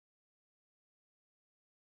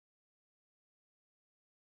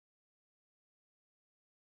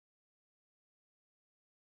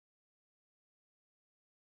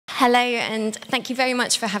Hello, and thank you very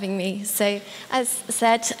much for having me. So, as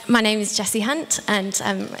said, my name is Jessie Hunt, and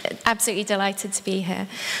I'm absolutely delighted to be here.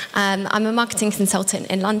 I'm a marketing consultant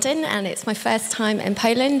in London, and it's my first time in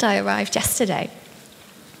Poland. I arrived yesterday.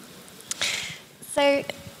 So,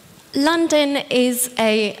 London is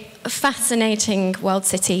a fascinating world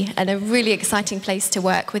city and a really exciting place to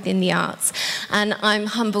work within the arts. And I'm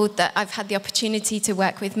humbled that I've had the opportunity to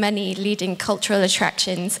work with many leading cultural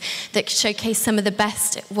attractions that showcase some of the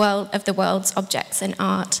best of the world's objects and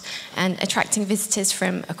art and attracting visitors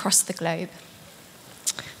from across the globe.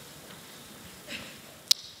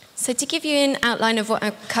 So to give you an outline of what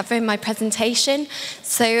I'll cover in my presentation,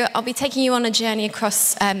 so I'll be taking you on a journey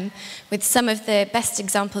across with some of the best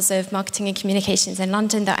examples of marketing and communications in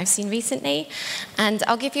London that I've seen recently, and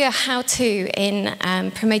I'll give you a how-to in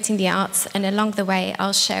promoting the arts, and along the way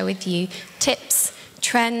I'll share with you tips,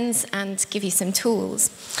 trends, and give you some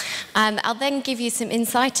tools. I'll then give you some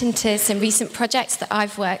insight into some recent projects that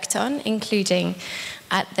I've worked on, including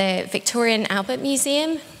at the Victoria&Albert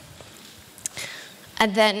Museum,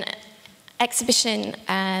 and then exhibition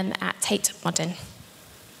at Tate Modern.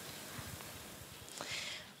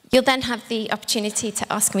 You'll then have the opportunity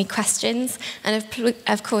to ask me questions, and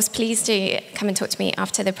of course, please do come and talk to me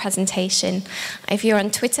after the presentation. If you're on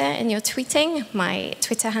Twitter and you're tweeting, my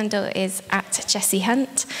Twitter handle is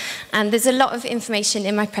 @JessieHunt, and there's a lot of information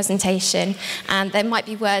in my presentation, and there might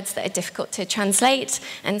be words that are difficult to translate,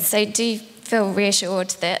 and so do feel reassured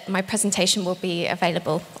that my presentation will be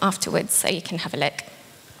available afterwards, so you can have a look.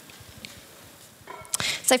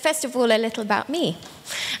 So first of all, a little about me.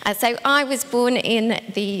 So I was born in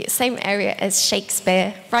the same area as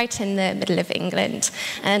Shakespeare, right in the middle of England.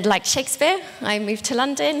 And like Shakespeare, I moved to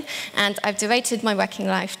London, and I've devoted my working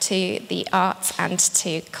life to the arts and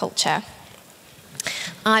to culture.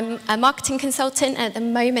 I'm a marketing consultant, and at the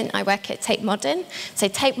moment I work at Tate Modern. So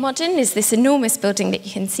Tate Modern is this enormous building that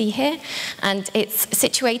you can see here, and it's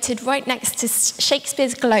situated right next to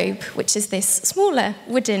Shakespeare's Globe, which is this smaller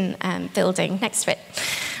wooden building next to it.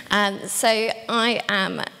 So I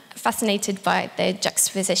am fascinated by the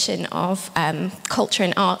juxtaposition of culture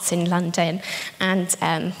and arts in London, and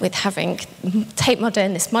with having Tate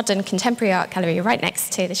Modern, this modern contemporary art gallery right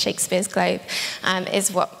next to the Shakespeare's Globe,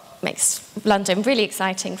 is what makes London really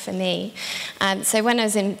exciting for me. So when I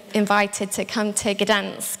was invited to come to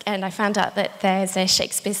Gdansk, and I found out that there's a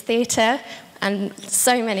Shakespeare's Theatre and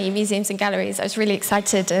so many museums and galleries, I was really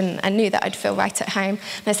excited, and I knew that I'd feel right at home.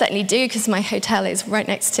 And I certainly do, because my hotel is right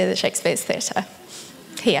next to the Shakespeare's Theatre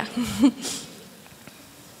here.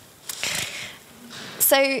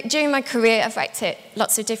 So during my career, I've worked at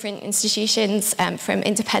lots of different institutions, from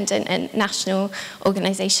independent and national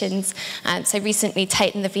organisations. So recently,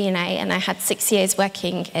 Tate and the V&A, and I had 6 years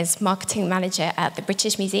working as marketing manager at the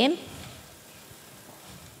British Museum.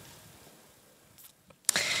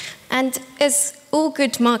 And as all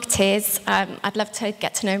good marketers, I'd love to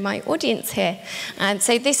get to know my audience here.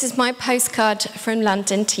 So this is my postcard from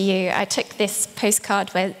London to you. I took this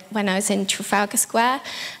postcard when I was in Trafalgar Square,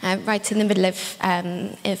 right in the middle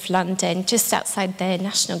of London, just outside the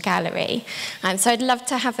National Gallery. So I'd love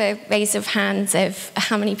to have a raise of hands of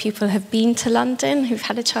how many people have been to London, who've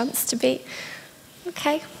had a chance to be.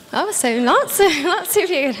 Okay. Oh, so lots of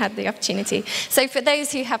you had the opportunity. So for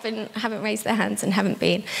those who haven't raised their hands and haven't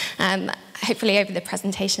been, hopefully over the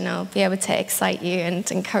presentation I'll be able to excite you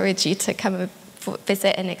and encourage you to come and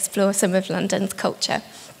visit and explore some of London's culture.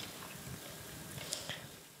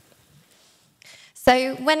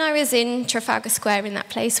 So when I was in Trafalgar Square, in that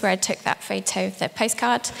place where I took that photo of the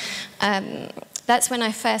postcard, that's when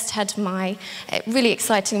I first had my really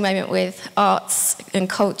exciting moment with arts and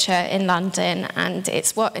culture in London, and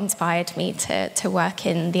it's what inspired me to work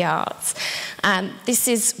in the arts. This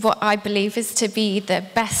is what I believe is to be the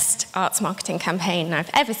best arts marketing campaign I've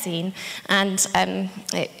ever seen, and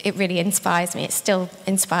it really inspires me. It still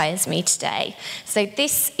inspires me today. So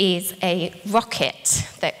this is a rocket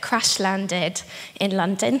that crash-landed in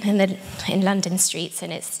London, in London streets,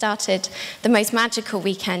 and it started the most magical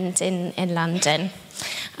weekend in London.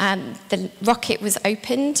 The rocket was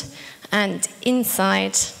opened, and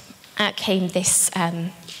inside came this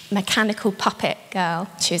mechanical puppet girl.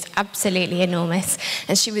 She was absolutely enormous,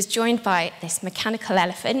 and she was joined by this mechanical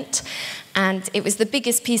elephant, and it was the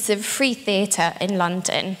biggest piece of free theatre in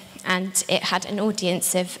London, and it had an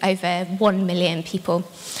audience of over 1 million people.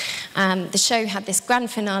 The show had this grand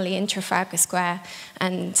finale in Trafalgar Square,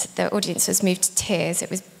 and the audience was moved to tears. It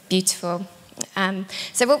was beautiful.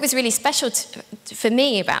 So what was really special for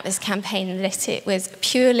me about this campaign, that it was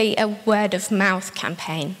purely a word-of-mouth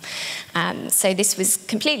campaign. So this was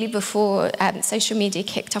completely before social media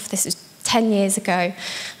kicked off. This was 10 years ago.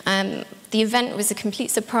 The event was a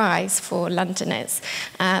complete surprise for Londoners.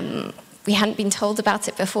 We hadn't been told about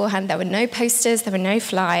it beforehand. There were no posters, there were no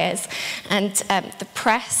flyers, and the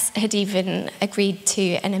press had even agreed to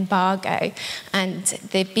an embargo, and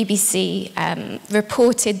the BBC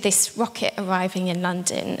reported this rocket arriving in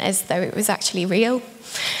London as though it was actually real.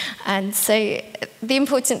 And so the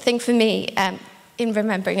important thing for me in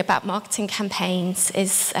remembering about marketing campaigns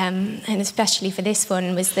is, and especially for this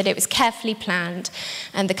one, was that it was carefully planned,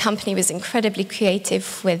 and the company was incredibly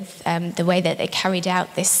creative with the way that they carried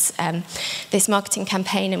out this marketing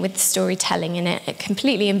campaign and with the storytelling in it. It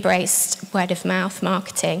completely embraced word-of-mouth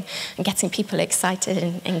marketing and getting people excited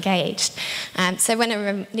and engaged. So when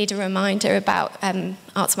I need a reminder about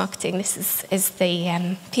arts marketing, this is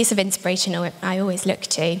the piece of inspiration I always look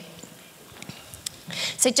to.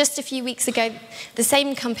 So just a few weeks ago, the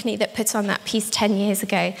same company that put on that piece 10 years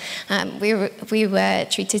ago, we were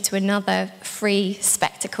treated to another free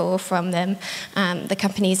spectacle from them. The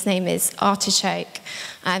company's name is Artichoke.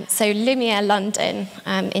 So Lumiere London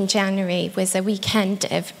in January was a weekend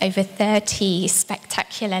of over 30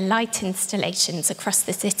 spectacular light installations across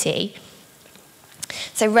the city.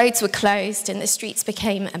 So roads were closed and the streets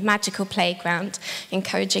became a magical playground,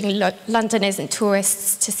 encouraging Londoners and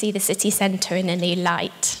tourists to see the city centre in a new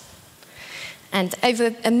light. And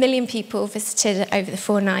over 1 million people visited over the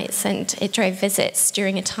 4 nights, and it drove visits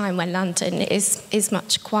during a time when London is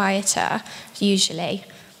much quieter, usually.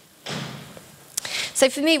 So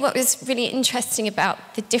for me, what was really interesting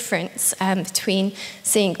about the difference between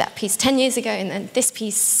seeing that piece 10 years ago and then this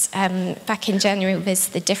piece back in January was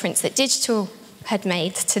the difference that digital had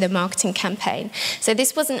made to the marketing campaign. So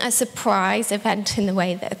this wasn't a surprise event in the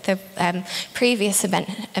way that the previous event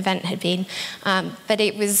had been, but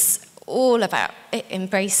it was all about, it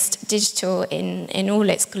embraced digital in all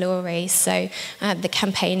its glory. So the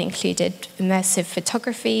campaign included immersive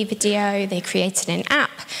photography, video, they created an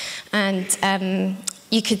app, and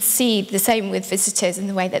you could see the same with visitors in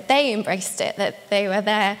the way that they embraced it, that they were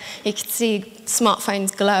there. You could see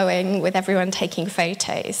smartphones glowing with everyone taking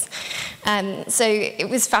photos. So it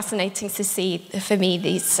was fascinating to see, for me,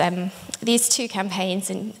 these two campaigns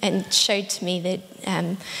and showed to me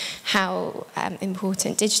that how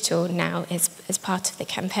important digital now is as part of the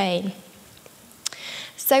campaign.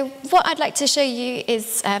 So what I'd like to show you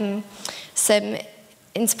is some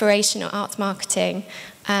inspirational arts marketing.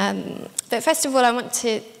 But first of all, I want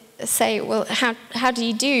to say, well, how do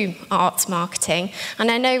you do arts marketing? And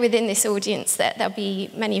I know within this audience that there'll be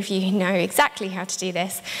many of you who know exactly how to do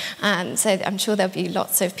this. So I'm sure there'll be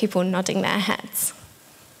lots of people nodding their heads.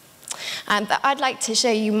 But I'd like to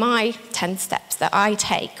show you my 10 steps that I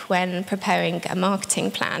take when preparing a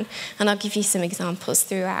marketing plan, and I'll give you some examples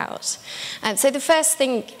throughout. So the first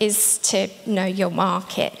thing is to know your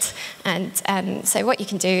market. And so what you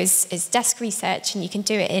can do is desk research, and you can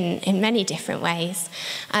do it in many different ways.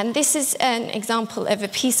 And this is an example of a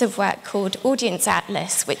piece of work called Audience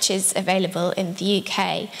Atlas, which is available in the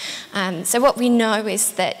UK. So what we know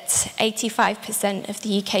is that 85% of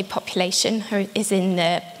the UK population is in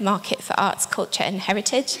the market for arts, culture and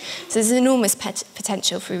heritage. So there's enormous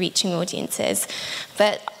potential for reaching audiences.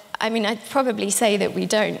 But I mean, I'd probably say that we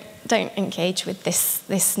don't engage with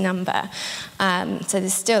this number. So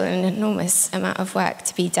there's still an enormous amount of work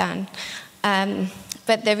to be done.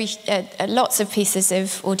 But there are lots of pieces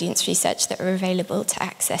of audience research that are available to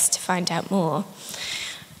access to find out more.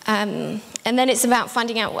 And then it's about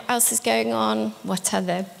finding out what else is going on, what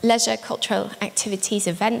other leisure, cultural activities,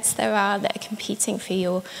 events there are that are competing for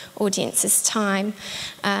your audience's time.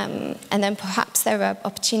 And then perhaps there are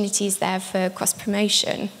opportunities there for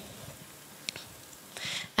cross-promotion.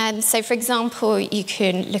 So for example, you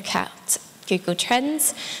can look at Google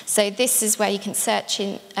Trends. So this is where you can search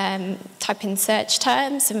type in search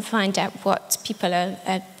terms and find out what people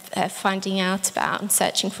are finding out about and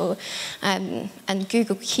searching for. And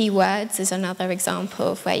Google Keywords is another example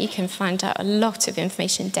of where you can find out a lot of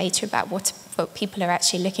information, data about what people are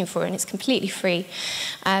actually looking for, and it's completely free.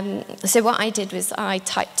 So what I did was I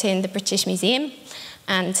typed in the British Museum,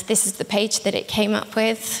 and this is the page that it came up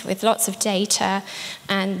with lots of data.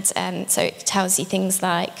 And so it tells you things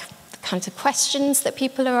like the kinds of questions that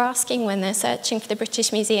people are asking when they're searching for the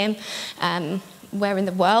British Museum, where in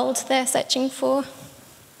the world they're searching for.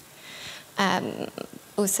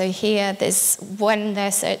 Also here, there's when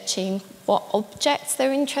they're searching what objects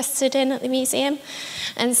they're interested in at the museum.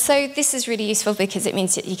 And so this is really useful because it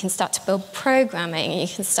means that you can start to build programming, you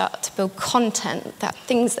can start to build content,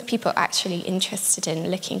 things that people are actually interested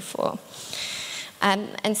in looking for.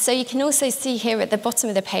 And so you can also see here at the bottom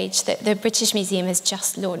of the page that the British Museum has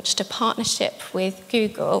just launched a partnership with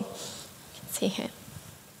Google. see here.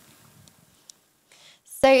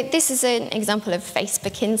 So this is an example of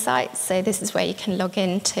Facebook Insights. So this is where you can log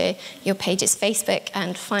into your page's Facebook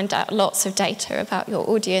and find out lots of data about your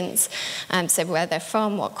audience. So where they're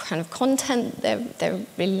from, what kind of content they're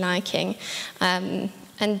really liking.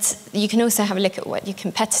 And you can also have a look at what your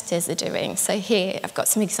competitors are doing. So here I've got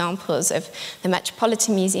some examples of the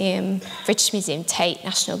Metropolitan Museum, British Museum, Tate,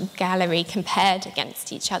 National Gallery compared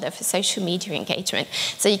against each other for social media engagement.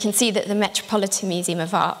 So you can see that the Metropolitan Museum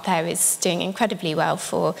of Art there is doing incredibly well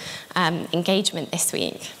for engagement this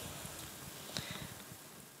week.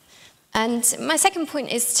 And my second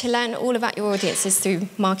point is to learn all about your audiences through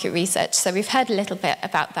market research. So we've heard a little bit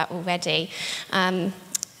about that already.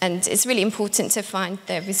 And it's really important to find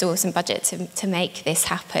the resource and budget to make this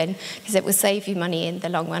happen, because it will save you money in the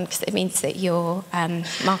long run, because it means that your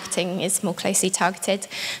marketing is more closely targeted.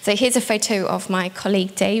 So here's a photo of my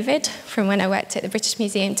colleague David from when I worked at the British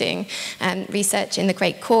Museum doing research in the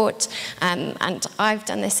Great Court. And I've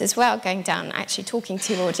done this as well, going down, actually talking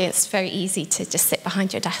to your audience. It's very easy to just sit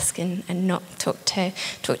behind your desk and not talk to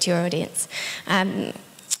your audience. And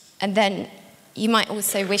then you might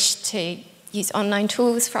also wish to use online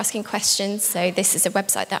tools for asking questions. So this is a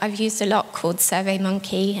website that I've used a lot called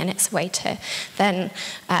SurveyMonkey, and it's a way to then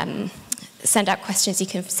send out questions. You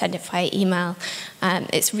can send it via email.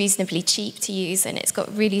 It's reasonably cheap to use, and it's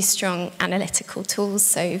got really strong analytical tools,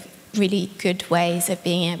 so really good ways of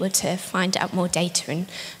being able to find out more data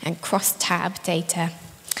and cross-tab data.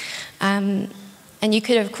 And you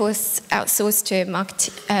could, of course, outsource to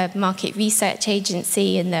a market research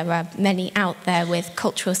agency, and there are many out there with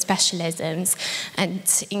cultural specialisms. And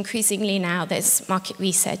increasingly now, there's market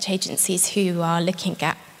research agencies who are looking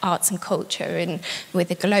at arts and culture and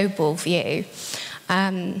with a global view.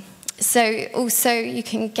 So also you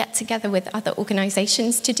can get together with other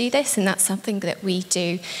organisations to do this, and that's something that we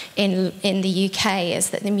do in the UK, is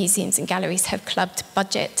that the museums and galleries have clubbed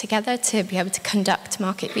budget together to be able to conduct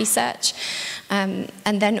market research. And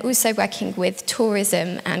then also working with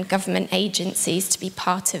tourism and government agencies to be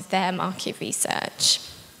part of their market research.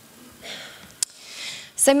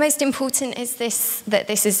 So most important is that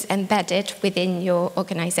this is embedded within your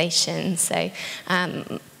organisation. So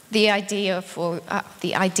the ideal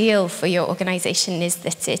for your organisation is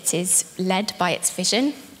that it is led by its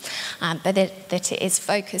vision, but that it is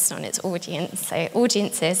focused on its audience. So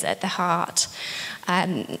audiences at the heart.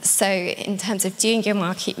 So in terms of doing your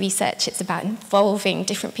market research, it's about involving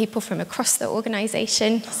different people from across the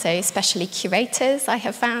organisation, so especially curators, I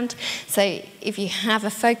have found. So if you have a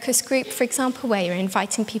focus group, for example, where you're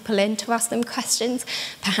inviting people in to ask them questions,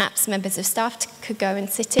 perhaps members of staff could go and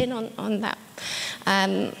sit in on that.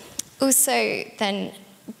 Also, then,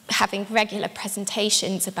 having regular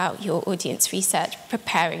presentations about your audience research,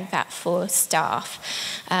 preparing that for staff.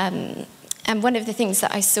 And one of the things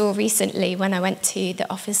that I saw recently when I went to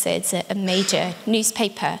the offices at a major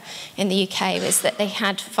newspaper in the UK was that they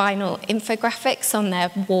had vinyl infographics on their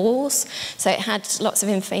walls. So it had lots of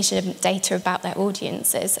information and data about their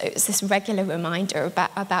audiences. So it was this regular reminder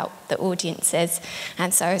about the audiences.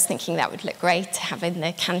 And so I was thinking that would look great to have in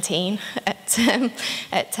the canteen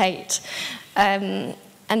at Tate. And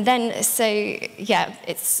then, so yeah,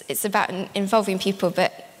 it's about involving people,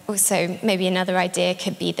 but also maybe another idea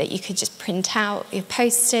could be that you could just print out your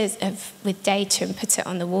posters with data and put it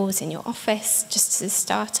on the walls in your office, just as a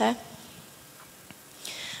starter.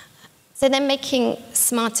 So then making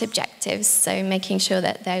smart objectives, so making sure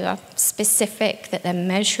that they are specific, that they're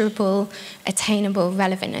measurable, attainable,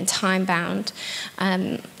 relevant, and time-bound.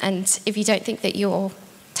 And if you don't think that your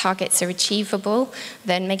targets are achievable,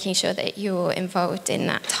 then making sure that you're involved in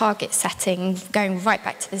that target setting, going right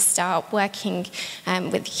back to the start, working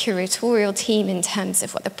with the curatorial team in terms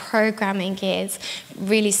of what the programming is,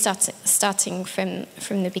 really starting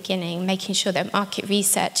from the beginning, making sure that market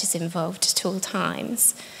research is involved at all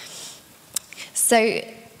times. So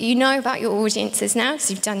you know about your audiences now because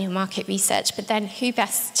you've done your market research, but then who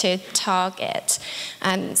best to target?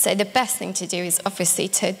 So the best thing to do is obviously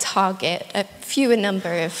to target a fewer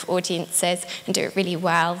number of audiences and do it really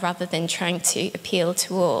well rather than trying to appeal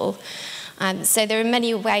to all. So there are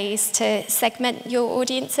many ways to segment your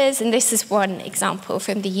audiences, and this is one example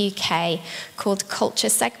from the UK called culture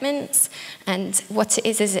segments. And what it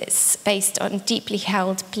is it's based on deeply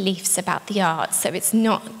held beliefs about the arts. So it's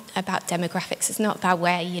not about demographics, it's not about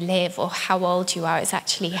where you live or how old you are, it's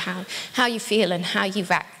actually how you feel and how you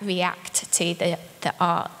react to the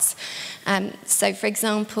arts. So for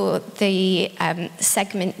example, the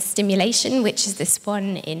segment stimulation, which is this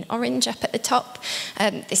one in orange up at the top,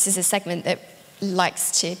 this is a segment that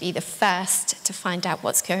likes to be the first to find out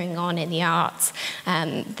what's going on in the arts.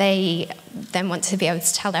 They then want to be able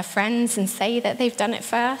to tell their friends and say that they've done it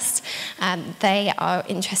first. They are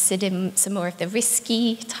interested in some more of the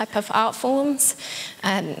risky type of art forms.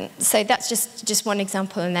 So that's just one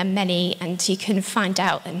example, and there are many, and you can find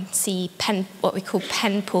out and see what we call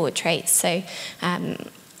pen portraits. So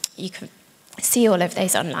you can see all of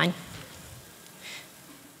those online.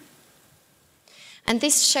 And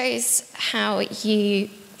this shows how you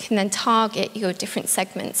can then target your different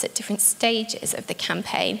segments at different stages of the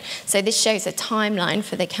campaign. So this shows a timeline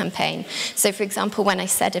for the campaign. So for example, when I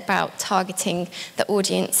said about targeting the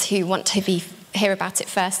audience who want to hear about it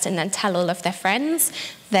first and then tell all of their friends,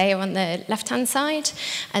 they are on the left-hand side.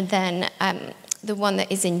 And then the one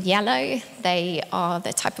that is in yellow, they are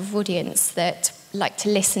the type of audience that like to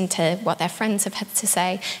listen to what their friends have had to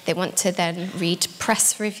say. They want to then read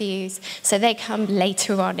press reviews. So they come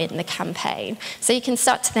later on in the campaign. So you can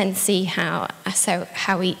start to then see how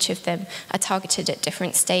each of them are targeted at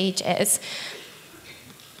different stages.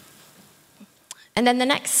 And then the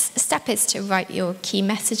next step is to write your key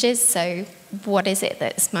messages. So what is it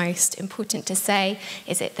that's most important to say?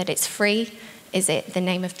 Is it that it's free? Is it the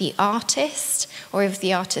name of the artist? Or if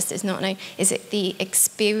the artist is not known, is it the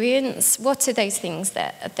experience? What are those things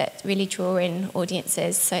that really draw in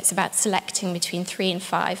audiences? So it's about selecting between 3 and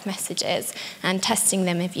 5 messages and testing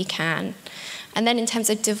them if you can. And then in terms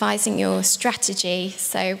of devising your strategy,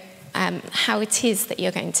 so how it is that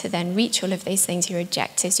you're going to then reach all of those things, your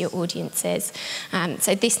objectives, your audiences.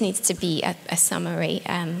 So this needs to be a summary,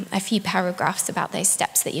 a few paragraphs about those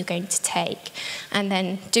steps that you're going to take. And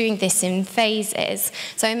then doing this in phases.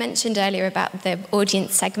 So I mentioned earlier about the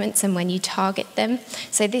audience segments and when you target them.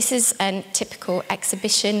 So this is a typical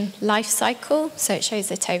exhibition life cycle. So it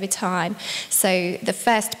shows it over time. So the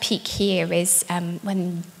first peak here is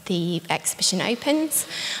when the exhibition opens,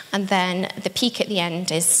 and then the peak at the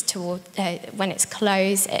end is toward when it's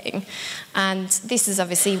closing. And this is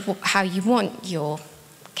obviously how you want your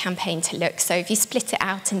campaign to look. So if you split it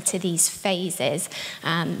out into these phases,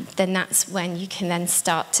 then that's when you can then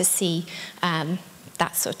start to see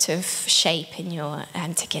that sort of shape in your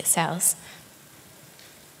ticket sales.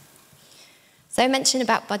 So I mentioned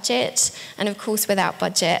about budget, and of course without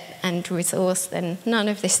budget and resource, then none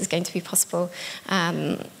of this is going to be possible.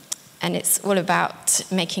 And it's all about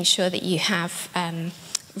making sure that you have,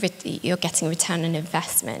 you're getting return on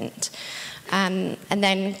investment. And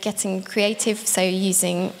then getting creative, so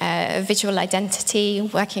using visual identity,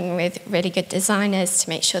 working with really good designers to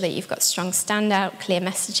make sure that you've got strong standout, clear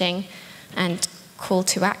messaging, and call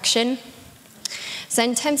to action. So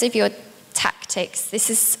in terms of your tactics, this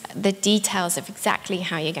is the details of exactly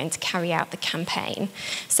how you're going to carry out the campaign.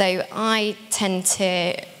 So I tend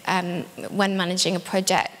to, when managing a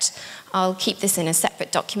project, I'll keep this in a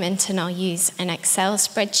separate document and I'll use an Excel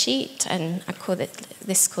spreadsheet, and I call this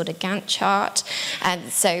is called a Gantt chart.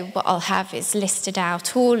 And so what I'll have is listed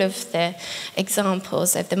out all of the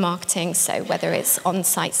examples of the marketing, so whether it's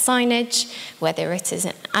on-site signage, whether it is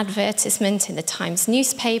an advertisement in the Times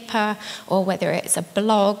newspaper, or whether it's a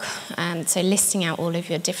blog, so listing out all of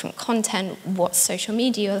your different content, what social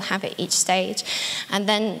media you'll have at each stage, and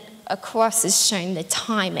then across is shown the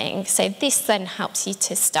timing. So this then helps you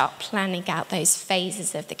to start planning out those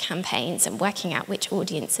phases of the campaigns and working out which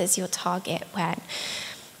audiences you'll target when.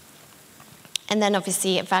 And then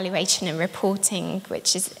obviously evaluation and reporting,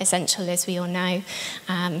 which is essential as we all know,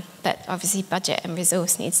 but obviously budget and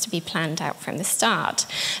resource needs to be planned out from the start.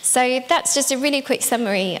 So that's just a really quick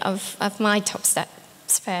summary of my top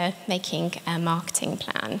steps for making a marketing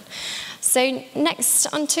plan. So next,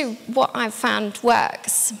 on to what I've found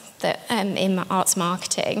works in arts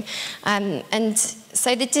marketing. And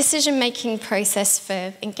so the decision-making process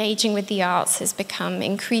for engaging with the arts has become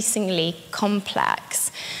increasingly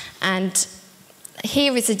complex. And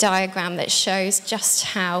here is a diagram that shows just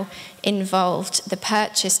how involved the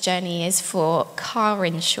purchase journey is for car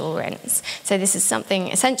insurance. So this is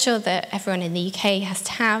something essential that everyone in the UK has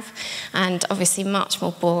to have, and obviously much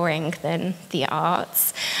more boring than the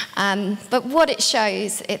arts. But what it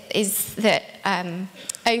shows is that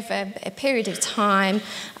over a period of time,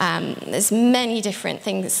 there's many different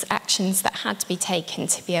things, actions that had to be taken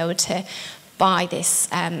to be able to buy this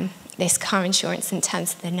car insurance in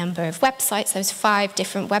terms of the number of websites. There's 5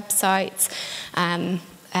 different websites.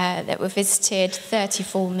 that were visited,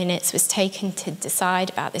 34 minutes was taken to decide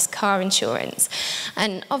about this car insurance.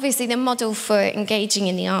 And obviously the model for engaging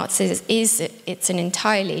in the arts it's an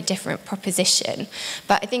entirely different proposition.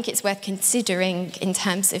 But I think it's worth considering in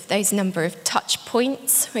terms of those number of touch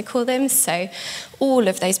points, we call them. So all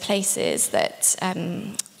of those places that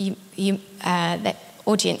that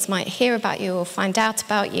audience might hear about you or find out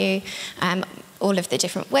about you, all of the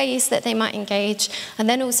different ways that they might engage, and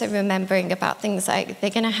then also remembering about things like they're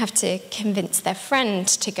going to have to convince their friend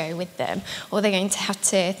to go with them, or they're going to have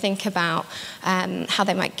to think about how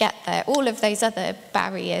they might get there, all of those other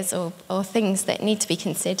barriers or things that need to be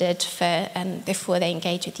considered for before they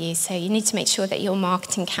engage with you. So you need to make sure that your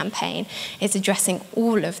marketing campaign is addressing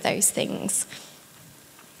all of those things.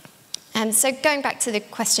 And so going back to the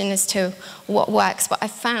question as to what works, what I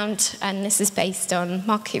found, and this is based on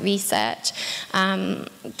market research,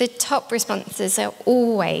 the top responses are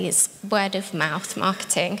always word of mouth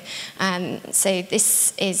marketing. So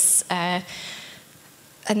this is, and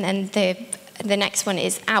then the next one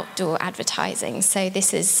is outdoor advertising. So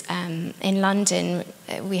this is in London,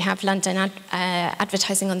 we have London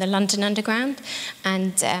advertising on the London Underground,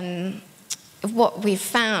 and what we've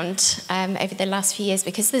found over the last few years,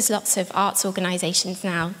 because there's lots of arts organisations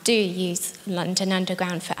now do use London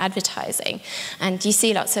Underground for advertising, and you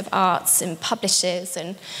see lots of arts and publishers,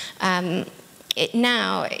 and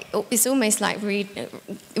it's almost like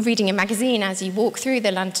reading a magazine as you walk through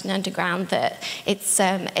the London Underground, that it's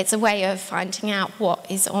a way of finding out what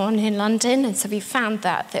is on in London. And so we found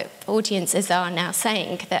that audiences are now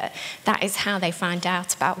saying that is how they find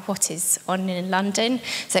out about what is on in London.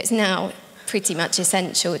 So it's now pretty much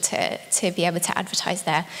essential to be able to advertise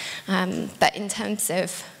there. But in terms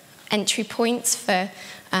of entry points for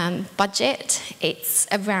budget, it's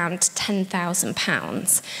around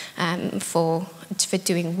 £10,000 for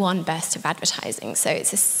doing one burst of advertising. So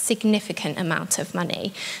it's a significant amount of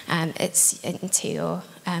money it's into your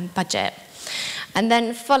budget. And then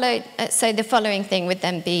the following thing would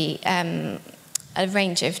then be a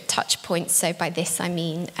range of touch points. So by this I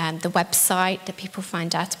mean the website that people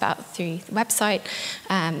find out about through the website,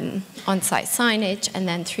 on-site signage, and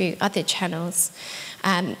then through other channels.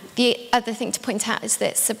 The other thing to point out is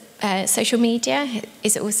that social media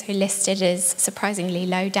is also listed as surprisingly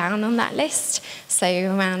low down on that list, so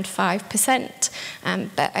around 5%.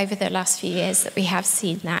 But over the last few years that we have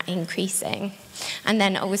seen that increasing. And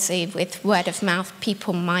then obviously with word of mouth,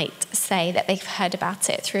 people might say that they've heard about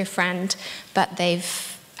it through a friend, but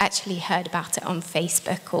they've actually heard about it on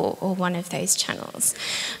Facebook or one of those channels.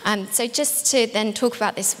 So just to then talk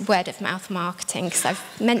about this word of mouth marketing, because I've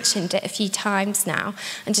mentioned it a few times now,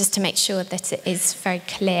 and just to make sure that it is very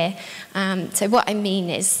clear. So what I mean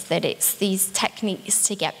is that it's these techniques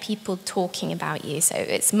to get people talking about you. So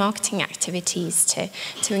it's marketing activities to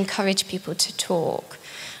encourage people to talk.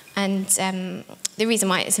 And the reason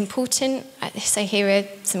why it's important, so here are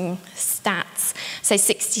some stats. So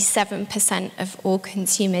 67% of all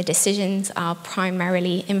consumer decisions are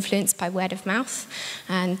primarily influenced by word of mouth.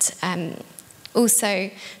 And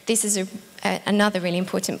also, this is another really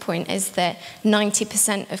important point, is that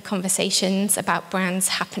 90% of conversations about brands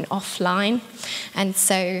happen offline. And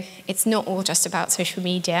so it's not all just about social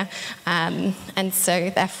media. And so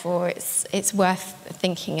therefore, it's worth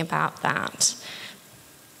thinking about that.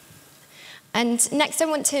 And next I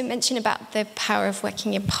want to mention about the power of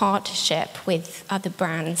working in partnership with other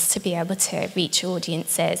brands to be able to reach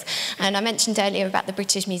audiences. And I mentioned earlier about the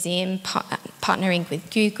British Museum partnering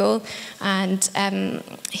with Google. And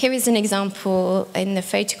here is an example in the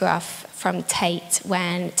photograph from Tate,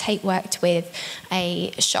 when Tate worked with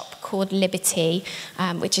a shop called Liberty,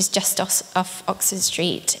 which is just off Oxford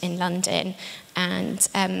Street in London. And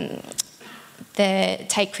the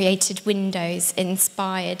Tate created windows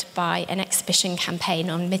inspired by an exhibition campaign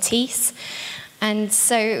on Matisse. And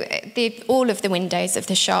so all of the windows of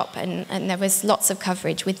the shop, and there was lots of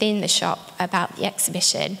coverage within the shop about the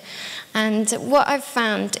exhibition. And what I've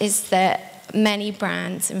found is that many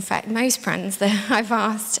brands, in fact most brands that I've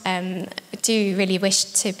asked, do really wish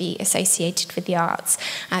to be associated with the arts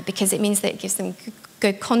because it means that it gives them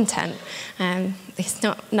good content. It's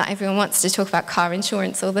not everyone wants to talk about car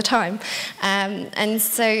insurance all the time. And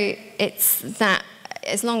so it's that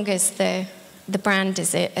as long as the brand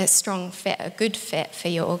is a strong fit, a good fit for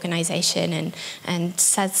your organisation and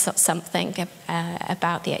says something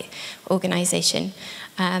about the organisation,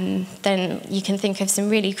 then you can think of some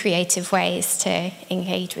really creative ways to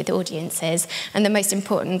engage with audiences. And the most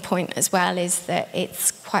important point as well is that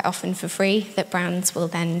it's quite often for free, that brands will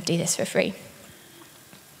then do this for free.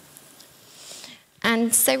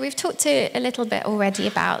 And so we've talked a little bit already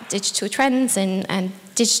about digital trends and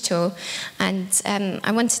digital, and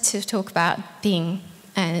I wanted to talk about being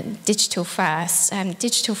digital first.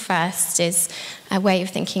 Digital first is a way of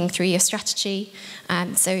thinking through your strategy.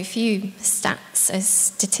 So a few stats as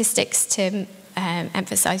statistics to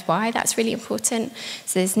emphasize why that's really important.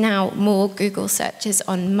 So there's now more Google searches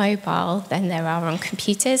on mobile than there are on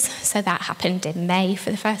computers. So that happened in May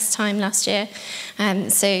for the first time last year.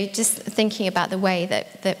 So just thinking about the way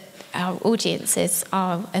that our audiences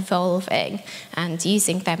are evolving and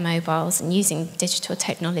using their mobiles and using digital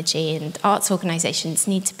technology, and arts organisations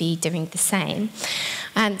need to be doing the same.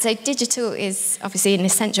 And so digital is obviously an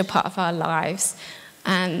essential part of our lives.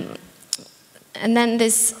 And then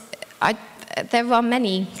there are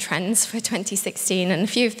many trends for 2016, and a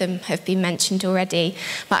few of them have been mentioned already,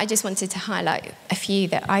 but I just wanted to highlight a few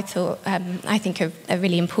that I think are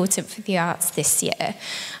really important for the arts this year.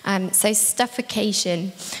 So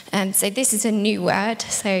stuffication, so this is a new word,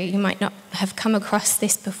 so you might not have come across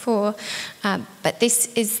this before, but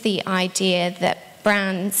this is the idea that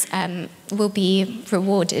brands will be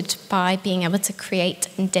rewarded by being able to create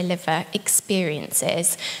and deliver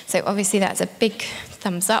experiences. So obviously that's a big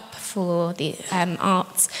thumbs up for the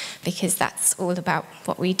arts, because that's all about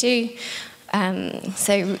what we do.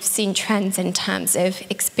 So we've seen trends in terms of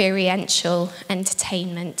experiential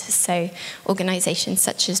entertainment. So organisations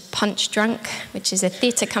such as Punch Drunk, which is a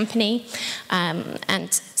theatre company,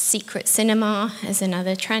 and Secret Cinema is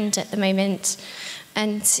another trend at the moment.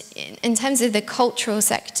 And in terms of the cultural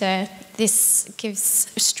sector, this gives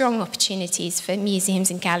strong opportunities for museums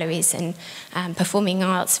and galleries and performing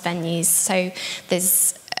arts venues. So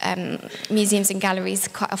there's museums and galleries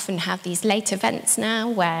quite often have these late events now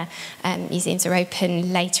where museums are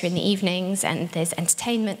open later in the evenings, and there's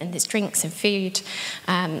entertainment and there's drinks and food,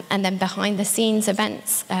 and then behind the scenes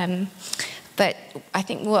events. But I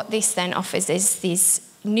think what this then offers is these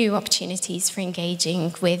new opportunities for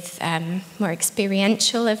engaging with more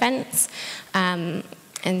experiential events.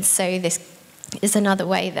 And so this is another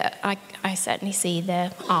way that I certainly see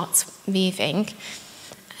the arts moving.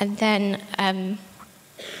 And then,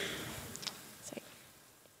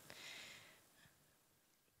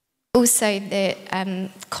 also the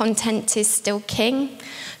content is still king.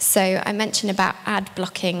 So I mentioned about ad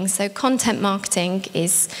blocking. So content marketing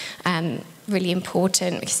is really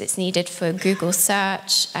important because it's needed for Google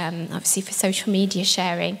search, obviously for social media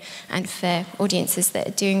sharing, and for audiences that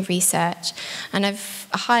are doing research. And I've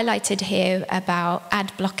highlighted here about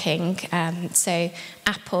ad blocking. So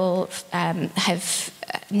Apple have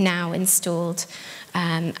now installed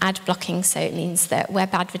ad blocking, so it means that web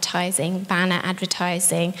advertising, banner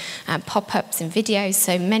advertising, pop-ups and videos,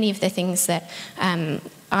 so many of the things that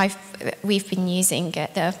we've been using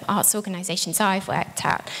at the arts organisations I've worked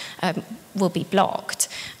at will be blocked.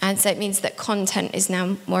 And so it means that content is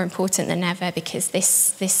now more important than ever, because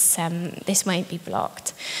this won't be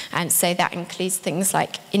blocked. And so that includes things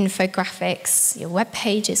like infographics, your web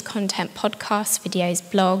pages, content, podcasts, videos,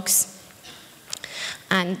 blogs,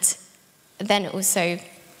 and then also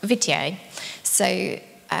video. So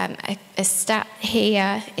a stat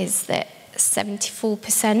here is that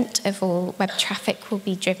 74% of all web traffic will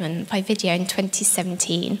be driven by video in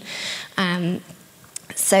 2017.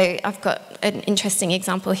 So I've got an interesting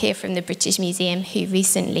example here from the British Museum, who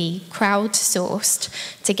recently crowdsourced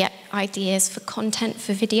to get ideas for content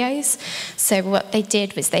for videos. So what they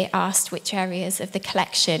did was they asked which areas of the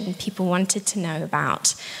collection people wanted to know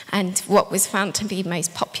about. And what was found to be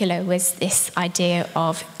most popular was this idea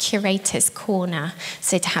of curator's corner.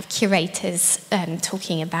 So to have curators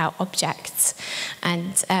talking about objects.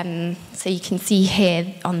 And so you can see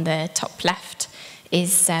here on the top left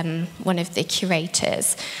is one of the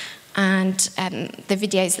curators. And the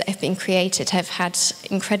videos that have been created have had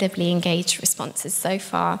incredibly engaged responses so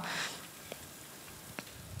far.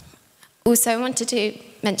 Also, I wanted to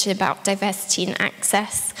mention about diversity and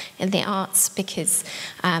access in the arts, because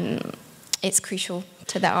it's crucial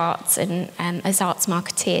to the arts, and as arts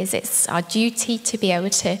marketeers, it's our duty to be able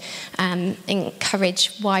to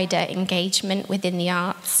encourage wider engagement within the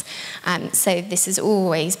arts. So this is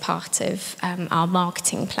always part of our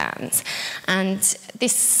marketing plans. And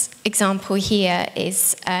this example here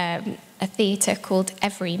is a theatre called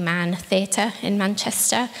Everyman Theatre in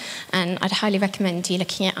Manchester, and I'd highly recommend you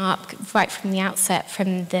looking it up right from the outset,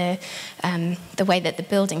 from the way that the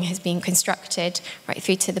building has been constructed, right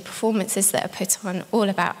through to the performances that are put on, all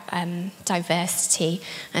about diversity.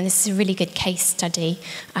 And this is a really good case study.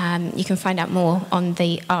 You can find out more on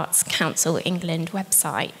the Arts Council England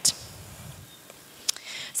website.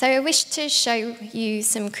 So I wish to show you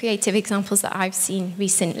some creative examples that I've seen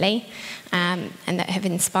recently and that have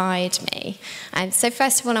inspired me. And so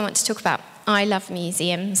first of all, I want to talk about I Love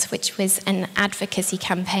Museums, which was an advocacy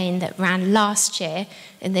campaign that ran last year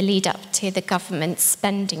in the lead up to the government's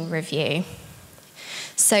spending review.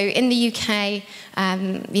 So in the UK,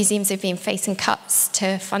 museums have been facing cuts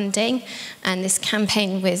to funding, and this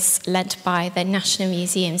campaign was led by the National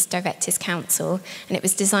Museums Directors Council, and it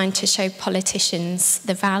was designed to show politicians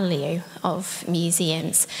the value of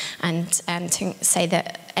museums and to say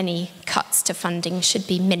that any cuts to funding should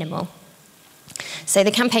be minimal. So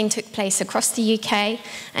the campaign took place across the UK,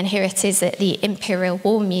 and here it is at the Imperial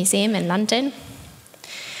War Museum in London.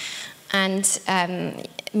 And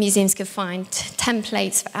museums could find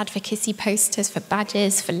templates for advocacy posters, for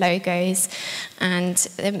badges, for logos, and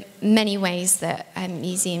there are many ways that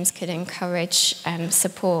museums could encourage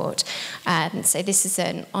support. So this is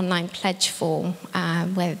an online pledge form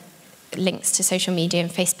where links to social media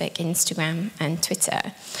and Facebook, Instagram, and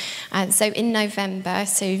Twitter. So in November,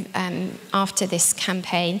 after this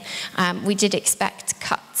campaign, we did expect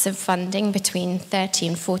cuts of funding between 30%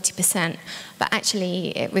 and 40%, but actually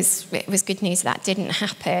it was good news that didn't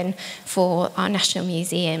happen for our national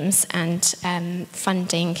museums, and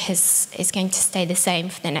funding is going to stay the same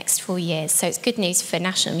for the next 4 years. So it's good news for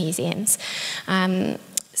national museums. I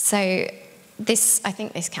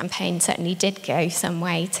think this campaign certainly did go some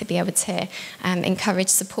way to be able to encourage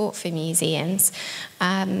support for museums.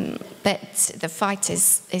 But the fight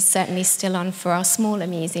is certainly still on for our smaller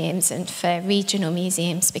museums and for regional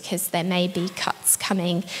museums, because there may be cuts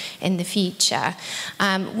coming in the future.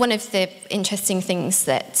 One of the interesting things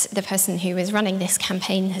that the person who was running this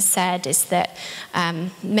campaign has said is that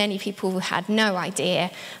many people had no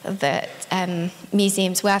idea that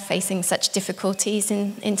museums were facing such difficulties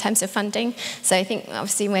in terms of funding. So I think,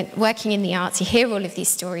 obviously, when working in the arts, you hear all of these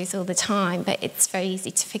stories all the time, but it's very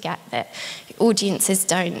easy to forget that audiences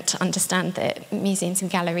don't understand that museums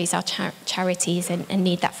and galleries are charities and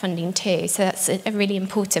need that funding too. So that's a really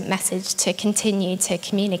important message to continue to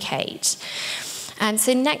communicate. And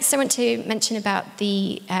so next I want to mention about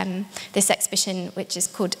this exhibition, which is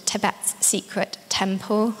called Tibet's Secret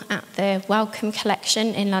Temple at the Wellcome Collection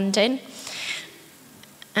in London.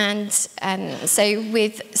 And so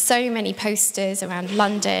with so many posters around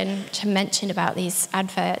London, which I mentioned about these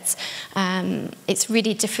adverts, it's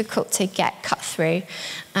really difficult to get cut through.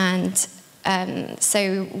 And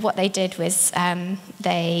so what they did was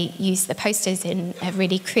they used the posters in a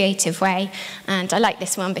really creative way. And I like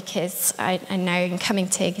this one because I know in coming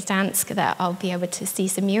to Gdansk that I'll be able to see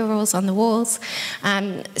some murals on the walls.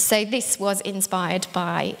 So this was inspired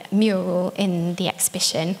by a mural in the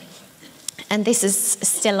exhibition. And this is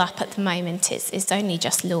still up at the moment. It's only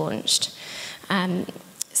just launched.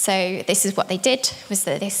 So this is what they did, was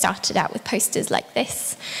that they started out with posters like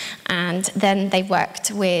this, and then they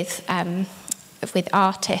worked with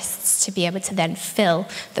artists to be able to then fill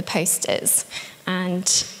the posters. And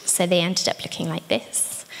so they ended up looking like this.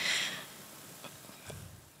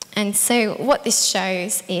 And so what this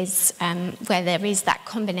shows is where there is that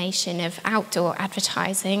combination of outdoor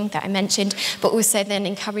advertising that I mentioned, but also then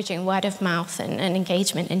encouraging word of mouth and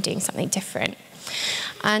engagement and doing something different.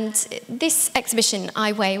 And this exhibition,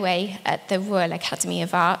 Ai Weiwei at the Royal Academy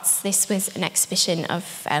of Arts, this was an exhibition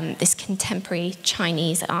of this contemporary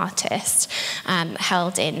Chinese artist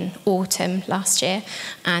held in autumn last year.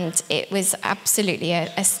 And it was absolutely a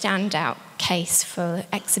standout case for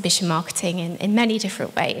exhibition marketing in many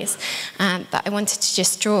different ways. But I wanted to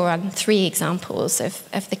just draw on 3 examples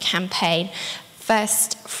of the campaign.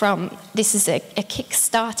 First, this is a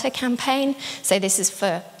Kickstarter campaign. So this is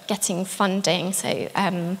for getting funding. So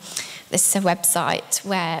this is a website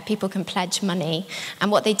where people can pledge money.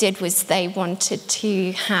 And what they did was they wanted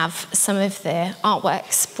to have some of the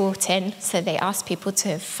artworks brought in. So they asked people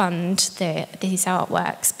to fund these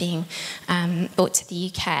artworks being brought to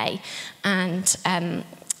the UK. And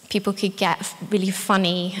people could get really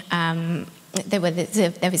funny there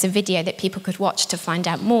was a video that people could watch to find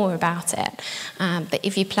out more about it. But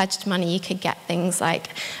if you pledged money, you could get things like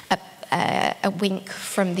a wink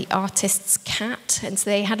from the artist's cat. And so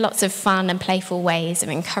they had lots of fun and playful ways of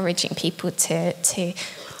encouraging people to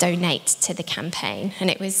donate to the campaign. And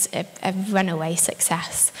it was a runaway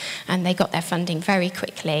success. And they got their funding very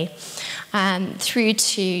quickly. Through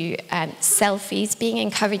to selfies being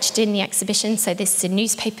encouraged in the exhibition. So this is a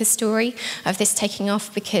newspaper story of this taking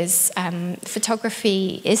off, because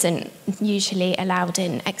photography isn't usually allowed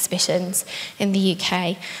in exhibitions in the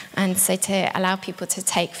UK. And so to allow people to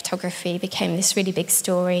take photography became this really big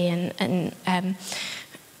story, and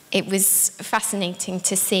it was fascinating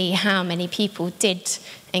to see how many people did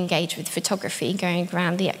engage with photography going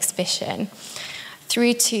around the exhibition,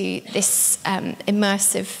 through to this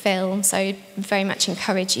immersive film. So I very much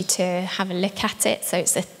encourage you to have a look at it. So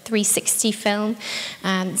it's a 360 film.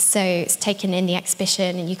 So it's taken in the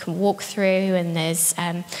exhibition and you can walk through, and there's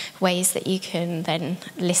ways that you can then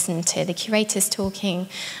listen to the curators talking.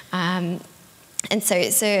 And so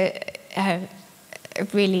it's a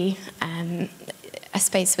really, I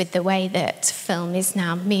suppose, with the way that film is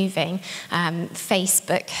now moving,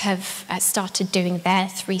 Facebook have started doing their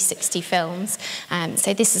 360 films.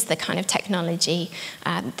 So this is the kind of technology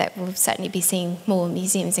that we'll certainly be seeing more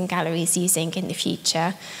museums and galleries using in the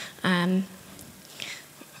future.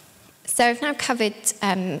 So I've now covered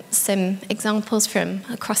some examples from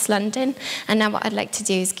across London, and now what I'd like to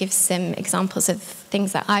do is give some examples of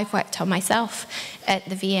things that I've worked on myself at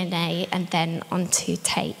the V&A and then onto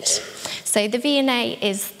Tate. So the V&A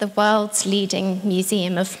is the world's leading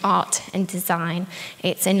museum of art and design.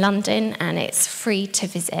 It's in London and it's free to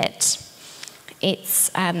visit.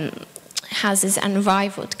 It houses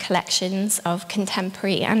unrivaled collections of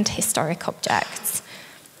contemporary and historic objects.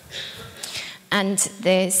 And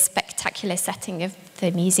the spectacular setting of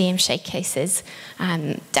the museum showcases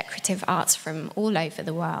decorative arts from all over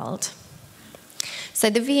the world. So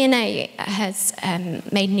the V&A has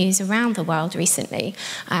made news around the world recently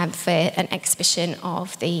for an exhibition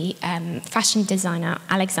of the fashion designer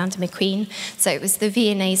Alexander McQueen. So it was the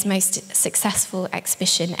V&A's most successful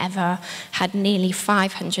exhibition ever, had nearly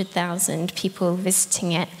 500,000 people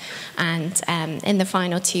visiting it, and in the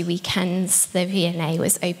final 2 weekends the V&A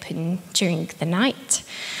was open during the night.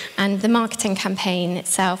 And the marketing campaign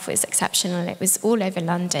itself was exceptional. It was all over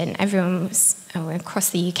London. Everyone was, across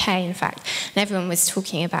the UK, in fact, and everyone was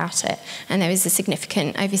talking about it. And there was a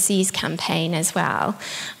significant overseas campaign as well.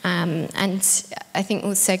 And I think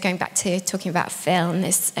also going back to talking about film,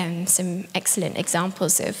 there's some excellent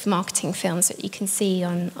examples of marketing films that you can see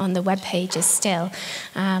on the web pages still.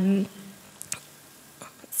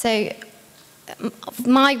 So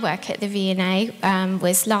my work at the V&A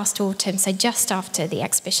was last autumn, so just after the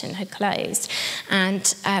exhibition had closed.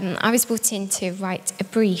 And I was brought in to write a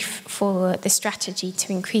brief for the strategy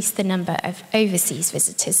to increase the number of overseas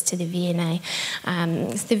visitors to the V&A.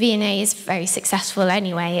 The V&A is very successful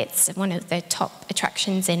anyway. It's one of the top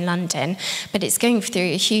attractions in London, but it's going through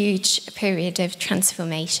a huge period of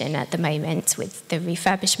transformation at the moment with the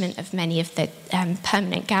refurbishment of many of the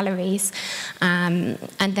permanent galleries. And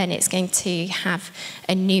then it's going to have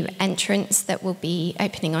a new entrance that will be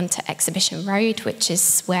opening onto Exhibition Road, which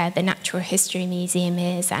is where the Natural History Museum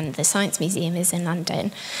is and the Science Museum is in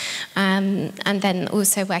London. And then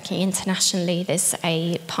also working internationally, there's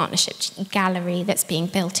a partnership gallery that's being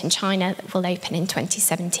built in China that will open in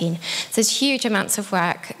 2017. So there's huge amounts of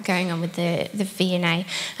work going on with the V&A.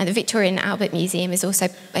 And the Victoria&Albert Museum is also,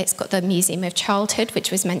 it's got the Museum of Childhood,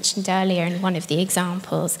 which was mentioned earlier in one of the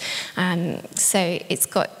examples. So it's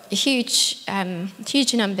got huge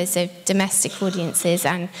numbers of domestic audiences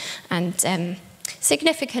and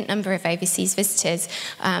significant number of overseas visitors,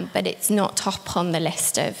 but it's not top on the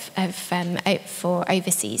list for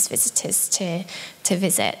overseas visitors to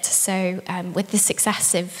visit. So with the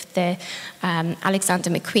success of the Alexander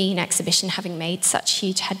McQueen exhibition having made such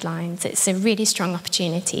huge headlines, it's a really strong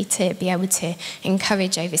opportunity to be able to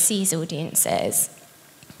encourage overseas audiences.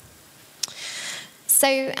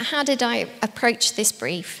 So how did I approach this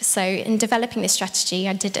brief? So in developing this strategy,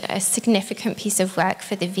 I did a significant piece of work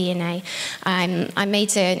for the V&A. I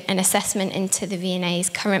made an assessment into the V&A's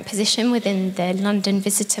current position within the London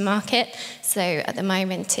visitor market. So at the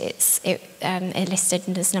moment, it's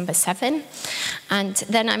listed as number 7. And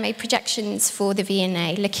then I made projections for the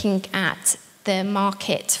V&A looking at the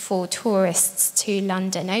market for tourists to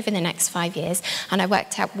London over the next 5 years, and I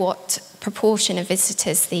worked out what proportion of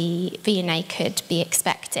visitors the V&A could be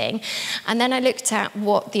expecting. And then I looked at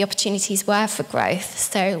what the opportunities were for growth,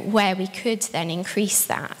 so where we could then increase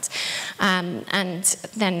that. And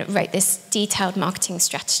then wrote this detailed marketing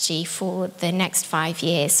strategy for the next 5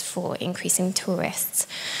 years for increasing tourists.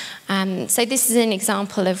 So this is an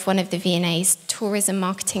example of one of the V&A's tourism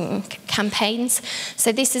marketing campaigns.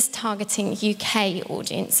 So this is targeting UK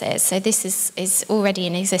audiences. So this is already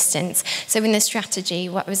in existence. So in the strategy,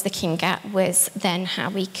 what I was looking at was then how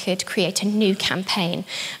we could create a new campaign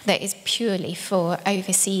that is purely for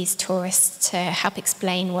overseas tourists to help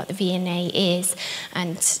explain what the V&A is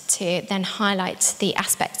and to then highlight the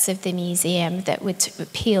aspects of the museum that would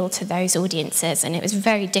appeal to those audiences. And it was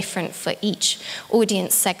very different for each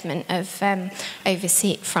audience segment of from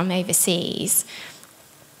overseas.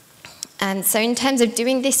 So in terms of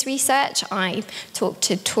doing this research, I talked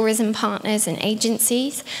to tourism partners and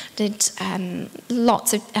agencies, had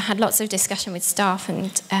lots of discussion with staff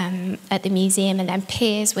and at the museum and then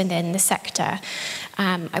peers within the sector.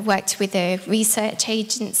 I worked with a research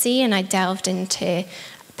agency and I delved into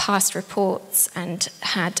past reports and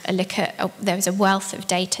had a look at, there was a wealth of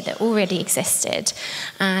data that already existed.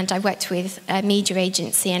 And I worked with a media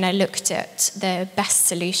agency and I looked at the best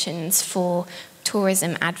solutions for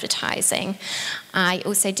tourism advertising. I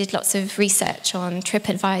also did lots of research on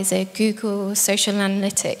TripAdvisor, Google, social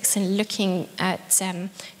analytics, and looking at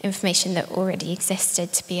information that already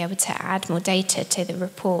existed to be able to add more data to the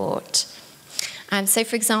report. So,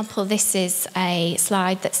 for example, this is a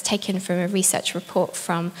slide that's taken from a research report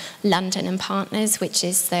from London and Partners, which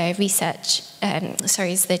is the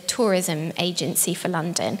is the tourism agency for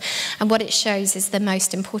London. And what it shows is the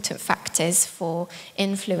most important factors for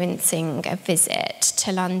influencing a visit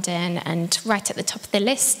to London. And right at the top of the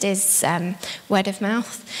list is word of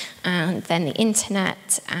mouth, and then the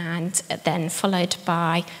internet, and then followed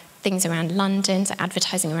by things around London, so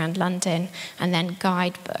advertising around London, and then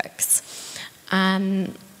guidebooks.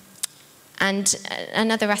 And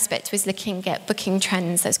another aspect was looking at booking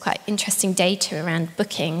trends. There's quite interesting data around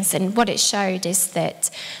bookings, and what it showed is that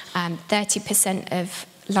 30% of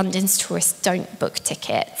London's tourists don't book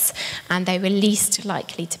tickets, and they were least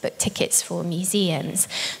likely to book tickets for museums.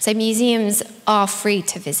 So museums are free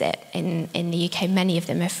to visit in the UK. Many of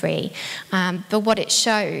them are free. But what it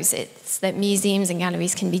shows is that museums and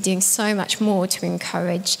galleries can be doing so much more to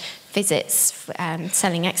encourage visits,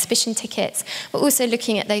 selling exhibition tickets, but also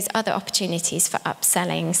looking at those other opportunities for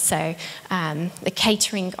upselling, so the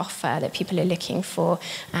catering offer that people are looking for,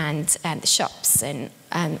 and the shops, and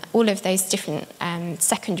all of those different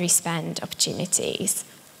secondary spend opportunities.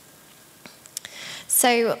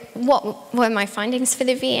 So what were my findings for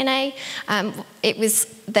the V&A? It was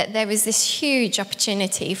that there was this huge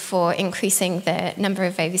opportunity for increasing the number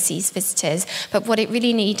of overseas visitors, but what it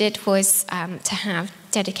really needed was to have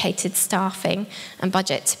dedicated staffing and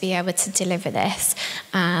budget to be able to deliver this,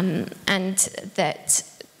 and that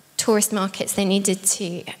tourist markets, they needed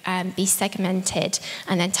to be segmented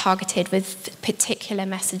and then targeted with particular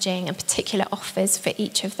messaging and particular offers for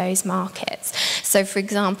each of those markets. So, for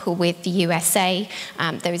example, with the USA,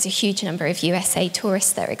 there was a huge number of USA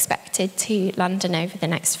tourists that are expected to London over the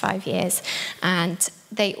next 5 years, and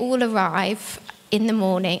they all arrive in the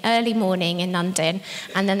morning, early morning in London,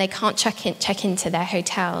 and then they can't check into their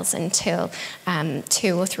hotels until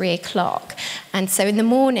 2 or 3 o'clock. And so in the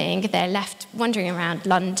morning, they're left wandering around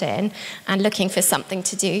London and looking for something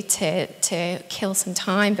to do to kill some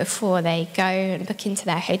time before they go and book into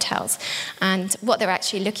their hotels. And what they're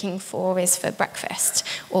actually looking for is for breakfast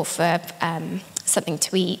or for something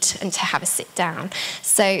to eat and to have a sit down.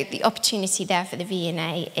 So the opportunity there for the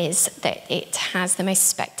V&A is that it has the most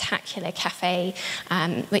spectacular cafe,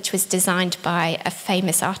 which was designed by a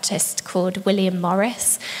famous artist called William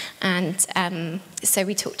Morris. And so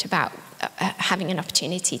we talked about having an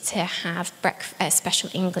opportunity to have a special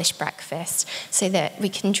English breakfast so that we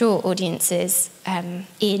can draw audiences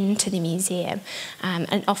into the museum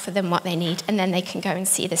and offer them what they need, and then they can go and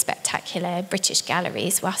see the spectacular British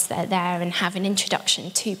galleries whilst they're there and have an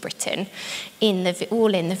introduction to Britain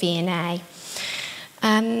all in the V&A.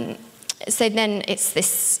 So then it's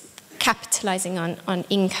this capitalising on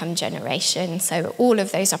income generation, so all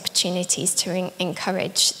of those opportunities to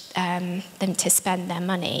encourage them to spend their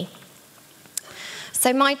money.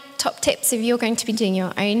 So my top tips if you're going to be doing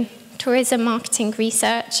your own tourism marketing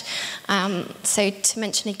research. So to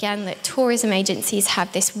mention again that tourism agencies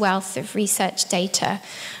have this wealth of research data,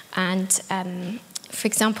 and for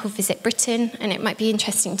example, Visit Britain, and it might be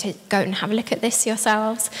interesting to go and have a look at this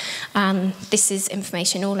yourselves. This is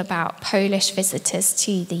information all about Polish visitors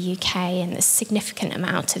to the UK and the significant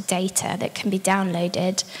amount of data that can be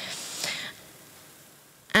downloaded.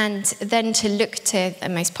 And then to look to the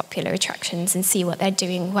most popular attractions and see what they're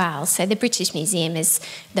doing well. So the British Museum is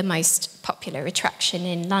the most popular attraction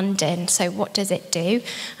in London. So what does it do?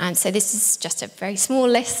 And so this is just a very small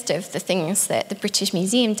list of the things that the British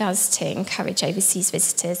Museum does to encourage overseas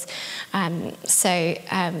visitors. Yeah,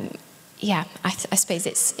 I suppose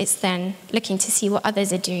it's then looking to see what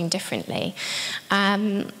others are doing differently.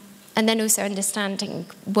 And then also understanding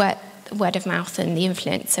word of mouth and the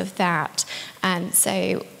influence of that.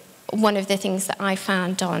 So one of the things that I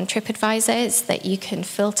found on TripAdvisor is that you can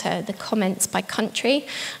filter the comments by country,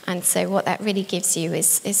 and so what that really gives you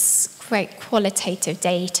is great qualitative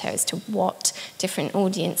data as to what different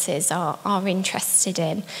audiences are interested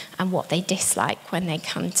in and what they dislike when they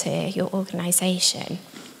come to your organisation.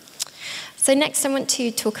 So next I want to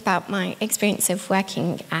talk about my experience of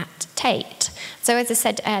working at Tate. So as I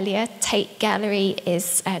said earlier, Tate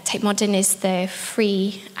Modern is the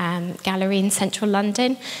free gallery in central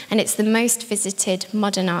London, and it's the most visited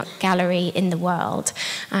modern art gallery in the world.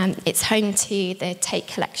 It's home to the Tate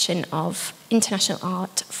collection of international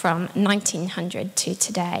art from 1900 to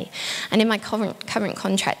today. And in my current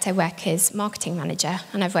contract, I work as marketing manager,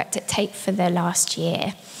 and I've worked at Tate for the last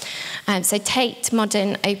year. So Tate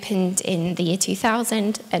Modern opened in the year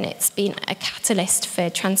 2000, and it's been a catalyst for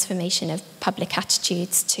transformation of public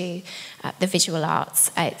attitudes to the visual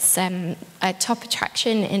arts. It's a top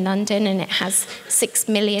attraction in London, and it has 6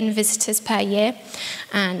 million visitors per year,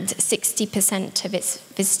 and 60% of its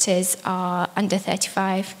visitors are under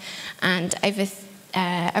 35, and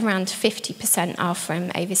around 50% are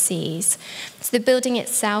from overseas. So the building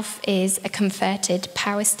itself is a converted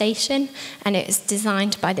power station, and it was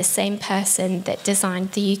designed by the same person that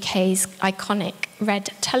designed the UK's iconic red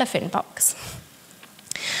telephone box.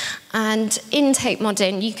 And in Tate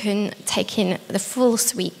Modern, you can take in the full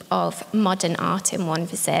sweep of modern art in one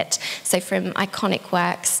visit. So from iconic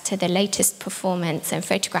works to the latest performance and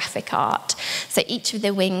photographic art. So each of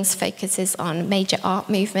the wings focuses on major art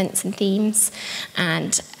movements and themes.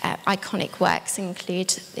 And iconic works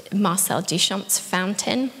include Marcel Duchamp's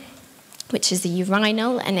Fountain, which is a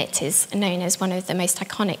urinal, and it is known as one of the most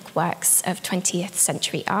iconic works of 20th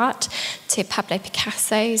century art, to Pablo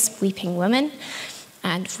Picasso's Weeping Woman,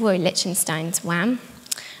 and Roy Lichtenstein's Wham.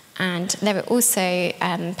 And there are also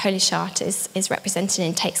Polish art is represented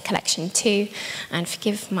in Tate's collection too, and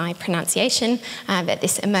forgive my pronunciation, but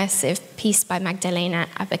this immersive piece by Magdalena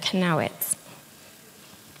Abakanowicz.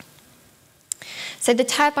 So the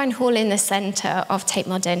Turbine Hall in the centre of Tate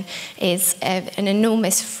Modern is an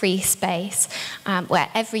enormous free space where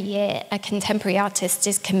every year a contemporary artist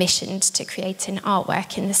is commissioned to create an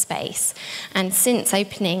artwork in the space. And since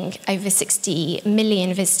opening, over 60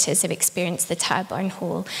 million visitors have experienced the Turbine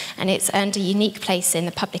Hall, and it's earned a unique place in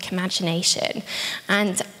the public imagination.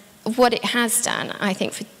 And what it has done, I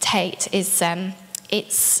think, for Tate is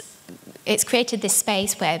it's created this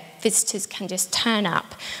space where visitors can just turn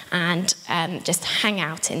up and just hang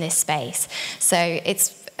out in this space. So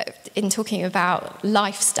it's in talking about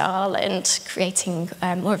lifestyle and creating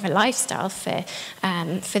more of a lifestyle for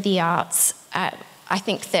the arts. I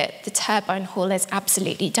think that the Turbine Hall has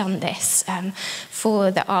absolutely done this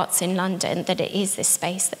for the arts in London, that it is this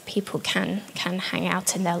space that people can hang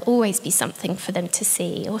out, and there'll always be something for them to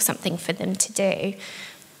see or something for them to do.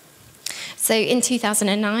 So in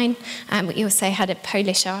 2009, we also had a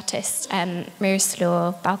Polish artist,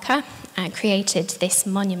 Miroslaw Balka, created this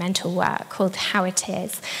monumental work called How It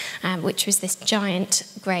Is, which was this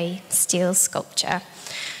giant grey steel sculpture.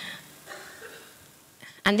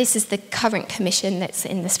 And this is the current commission that's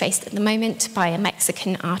in the space at the moment by a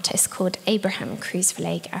Mexican artist called Abraham Cruz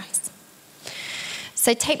Villegas.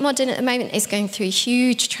 So Tate Modern at the moment is going through a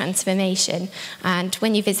huge transformation, and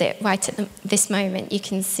when you visit right at this moment, you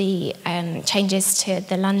can see changes to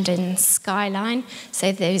the London skyline.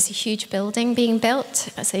 So there's a huge building being built,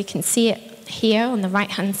 so you can see it here on the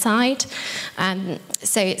right-hand side.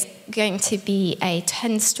 So it's going to be a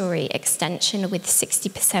 10-storey extension with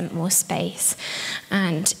 60% more space,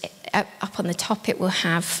 and up on the top it will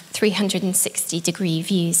have 360-degree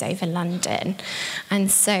views over London. And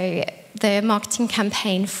so the marketing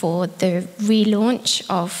campaign for the relaunch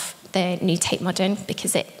of the new Tate Modern,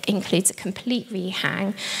 because it includes a complete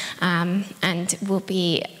rehang and will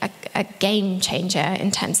be a game changer in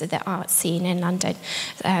terms of the art scene in London.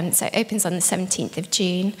 So it opens on the 17th of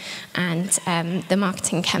June, and the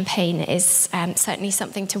marketing campaign is certainly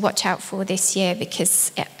something to watch out for this year,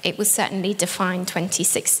 because it will certainly define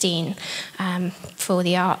 2016 for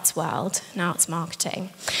the arts world and arts marketing.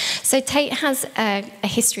 So Tate has a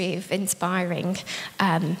history of inspiring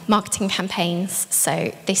marketing campaigns.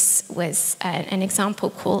 So this was an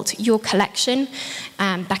example called Your Collection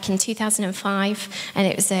back in 2005, and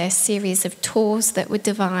it was a series of tours that were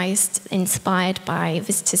devised inspired by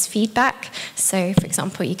visitors' feedback. So, for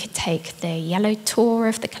example, you could take the yellow tour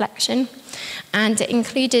of the collection, and it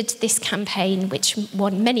included this campaign which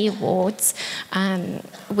won many awards,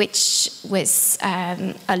 which was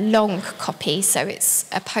a long copy. So it's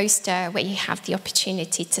a poster where you have the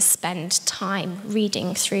opportunity to spend time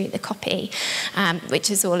reading through the copy,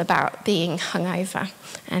 which is all about being hungover,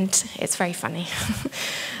 and it's very funny.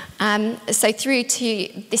 So through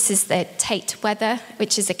to, this is the Tate Weather,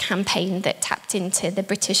 which is a campaign that tapped into the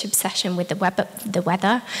British obsession with the weather,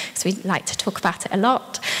 because we like to talk about it a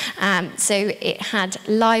lot. So it had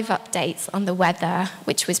live updates on the weather,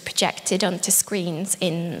 which was projected onto screens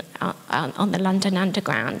on the London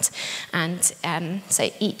Underground. And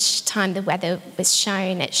so each time the weather was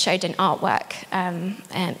shown, it showed an artwork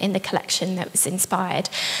in the collection that was inspired.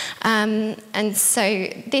 And so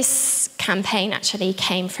this campaign actually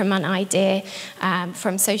came from an idea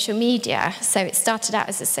from social media. So it started out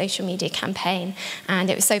as a social media campaign, and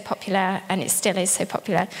it was so popular, and it still is so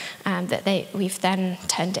popular, that we've then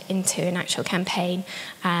turned it into an actual campaign.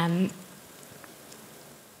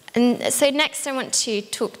 And so next I want to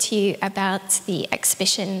talk to you about the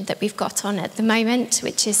exhibition that we've got on at the moment,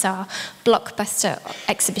 which is our blockbuster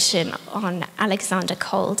exhibition on Alexander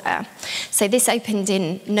Calder. So this opened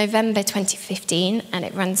in November 2015, and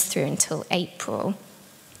it runs through until April.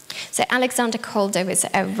 So Alexander Calder was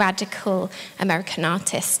a radical American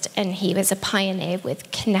artist, and he was a pioneer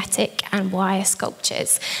with kinetic and wire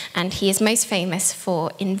sculptures, and he is most famous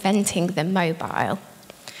for inventing the mobile.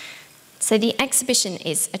 So the exhibition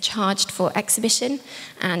is a charged-for exhibition,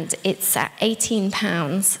 and it's at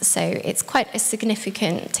 £18, so it's quite a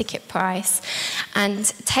significant ticket price. And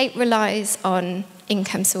Tate relies on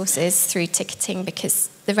income sources through ticketing because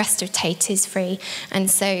the rest of Tate is free, and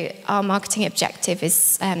so our marketing objective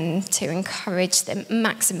is to encourage the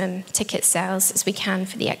maximum ticket sales as we can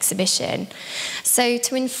for the exhibition. So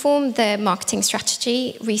to inform the marketing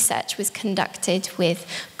strategy, research was conducted with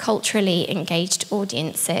culturally engaged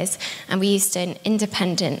audiences, and we used an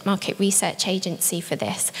independent market research agency for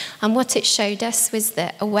this. And what it showed us was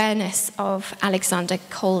that awareness of Alexander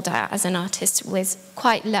Calder as an artist was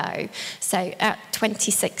quite low, so at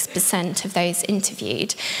 26% of those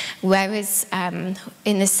interviewed, whereas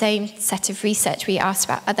in the same set of research we asked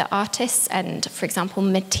about other artists, and for example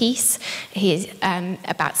Matisse, he is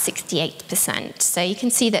about 68%. So you can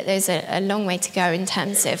see that there's a long way to go in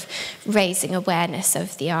terms of raising awareness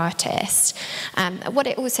of the artist. What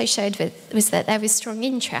it also showed was that there was strong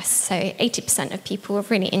interest, so 80% of people were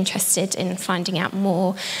really interested in finding out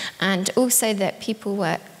more, and also that people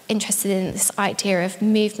were interested in this idea of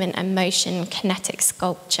movement and motion, kinetic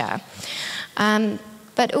sculpture.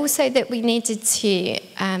 But also that we needed to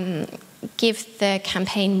give the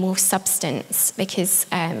campaign more substance, because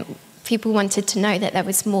people wanted to know that there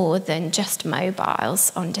was more than just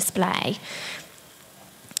mobiles on display.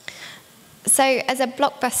 So as a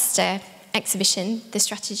blockbuster exhibition, the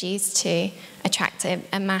strategy is to attract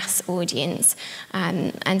a mass audience.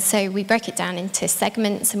 And so we broke it down into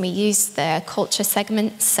segments, and we used the culture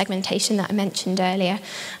segmentation that I mentioned earlier.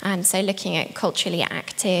 So looking at culturally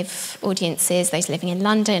active audiences, those living in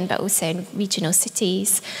London, but also in regional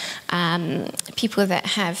cities, people that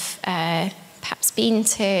have perhaps been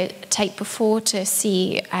to Tate before to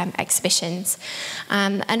see exhibitions,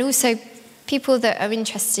 and also people that are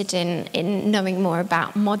interested in knowing more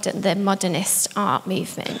about the modernist art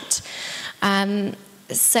movement.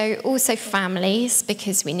 So also families,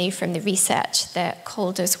 because we knew from the research that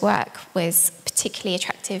Calder's work was particularly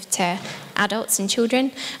attractive to adults and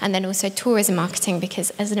children, and then also tourism marketing, because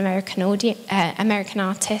as an American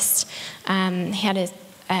artist, he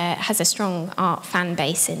has a strong art fan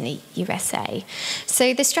base in the USA.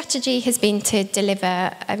 So the strategy has been to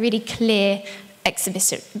deliver a really clear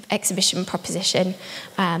exhibition proposition,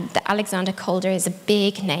 that Alexander Calder is a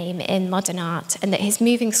big name in modern art, and that his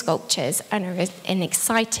moving sculptures are an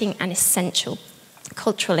exciting and essential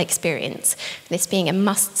cultural experience, this being a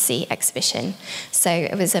must-see exhibition. So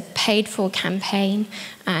it was a paid-for campaign,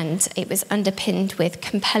 and it was underpinned with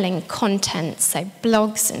compelling content, so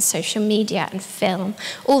blogs and social media and film,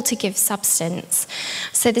 all to give substance.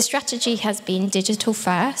 So the strategy has been digital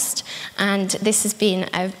first, and this has been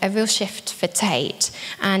a real shift for Tate,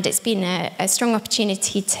 and it's been a strong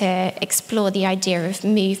opportunity to explore the idea of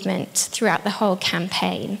movement throughout the whole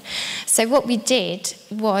campaign. So what we did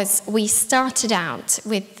was we started out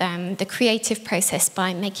with the creative process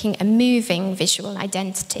by making a moving visual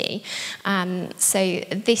identity. So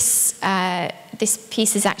this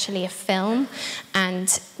piece is actually a film,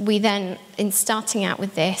 and we then, in starting out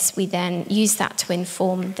with this, we then use that to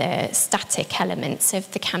inform the static elements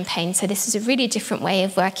of the campaign. So this is a really different way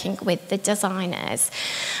of working with the designers.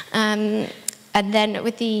 And then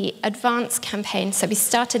with the advanced campaign, so we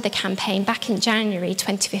started the campaign back in January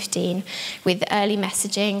 2015 with early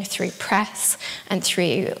messaging through press and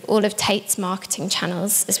through all of Tate's marketing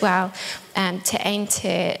channels as well, to aim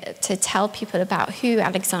to tell people about who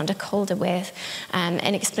Alexander Calder was,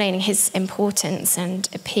 and explaining his importance and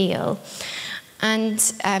appeal. And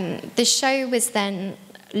the show was then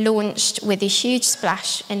launched with a huge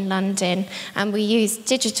splash in London, and we used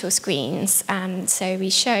digital screens. So we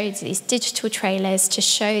showed these digital trailers to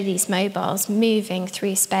show these mobiles moving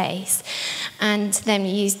through space. And then we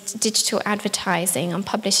used digital advertising on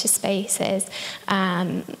publisher spaces,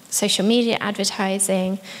 social media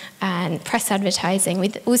advertising, and press advertising.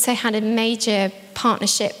 We also had a major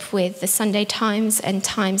partnership with the Sunday Times and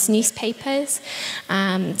Times newspapers.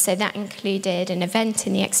 So that included an event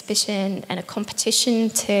in the exhibition and a competition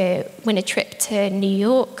to win a trip to New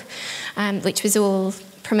York, which was all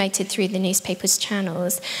promoted through the newspaper's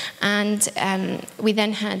channels. And we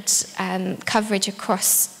then had coverage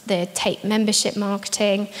across the Tate membership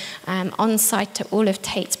marketing, on site to all of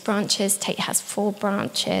Tate's branches. Tate has 4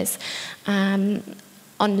 branches,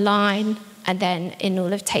 online, and then in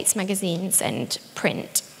all of Tate's magazines and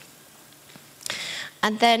print.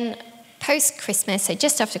 And then post-Christmas, so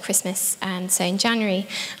just after Christmas, so in January,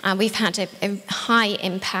 we've had a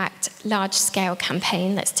high-impact, large-scale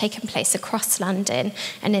campaign that's taken place across London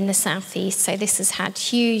and in the southeast. So this has had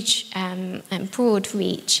huge and broad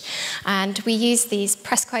reach. And we used these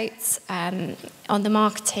press quotes on the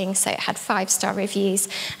marketing, so it had 5-star reviews,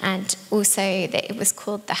 and also that it was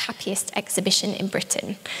called the happiest exhibition in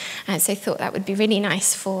Britain. And so I thought that would be really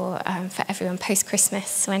nice for everyone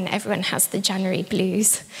post-Christmas when everyone has the January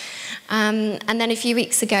blues. And then a few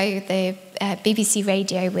weeks ago, the BBC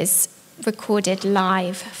Radio was recorded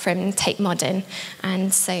live from Tate Modern,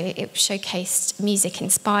 and so it showcased music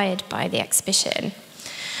inspired by the exhibition.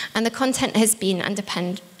 And the content has been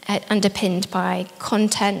underpinned by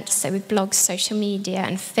content, so with blogs, social media,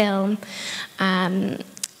 and film,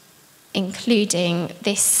 including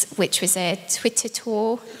this, which was a Twitter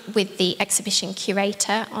tour with the exhibition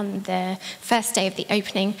curator on the first day of the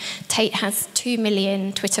opening. Tate has 2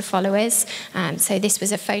 million Twitter followers, so this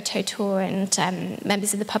was a photo tour, and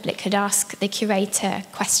members of the public could ask the curator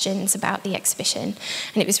questions about the exhibition.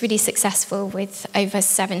 And it was really successful with over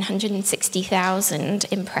 760,000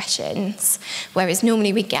 impressions, whereas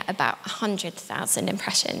normally we get about 100,000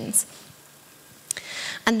 impressions.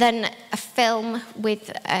 And then a film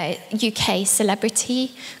with a UK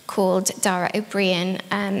celebrity called Dara O'Brien.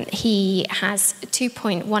 He has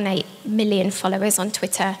 2.18 million followers on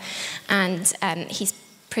Twitter, and he's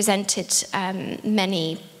presented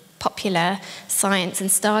many popular science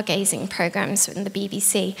and stargazing programs from the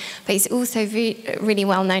BBC, but he's also really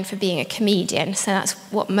well known for being a comedian, so that's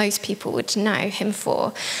what most people would know him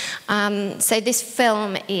for. So this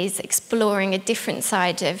film is exploring a different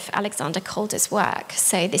side of Alexander Calder's work.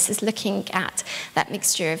 So this is looking at that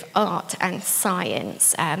mixture of art and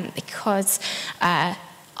science, because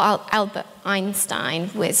Albert Einstein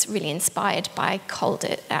was really inspired by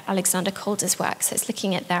Alexander Calder's work, so it's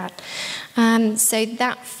looking at that. So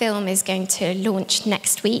that film is going to launch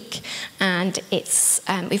next week, and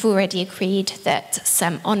we've already agreed that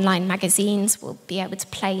some online magazines will be able to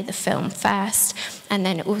play the film first, and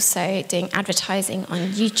then also doing advertising on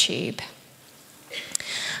YouTube.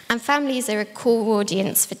 And families are a core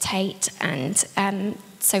audience for Tate, and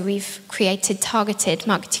so we've created targeted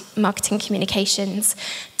marketing communications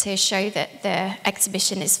to show that the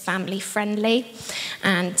exhibition is family-friendly.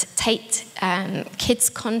 And Tate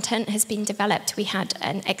Kids content has been developed. We had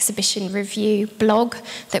an exhibition review blog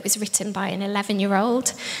that was written by an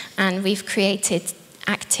 11-year-old, and we've created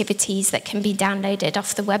activities that can be downloaded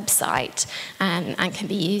off the website and can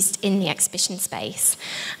be used in the exhibition space.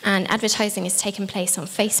 And advertising has taken place on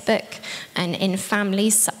Facebook and in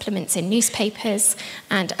families, supplements in newspapers,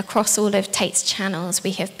 and across all of Tate's channels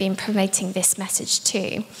we have been promoting this message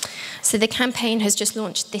too. So the campaign has just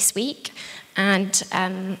launched this week, and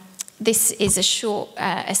this is a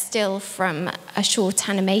still from a short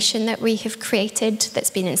animation that we have created that's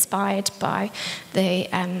been inspired by the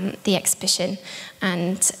exhibition.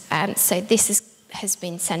 And so this has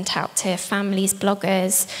been sent out to families,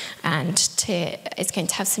 bloggers, and it's going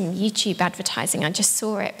to have some YouTube advertising. I just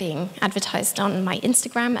saw it being advertised on my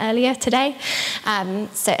Instagram earlier today. And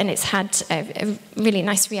it's had a really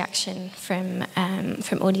nice reaction from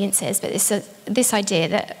audiences. But this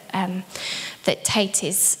idea that Tate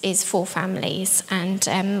is for families, and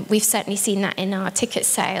we've certainly seen that in our ticket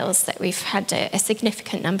sales, that we've had a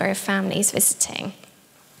significant number of families visiting.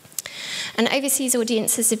 And overseas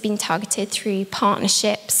audiences have been targeted through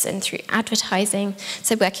partnerships and through advertising.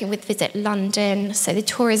 So working with Visit London, so the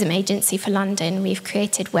tourism agency for London, we've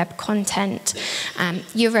created web content.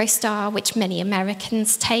 Eurostar, which many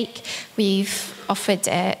Americans take, we've offered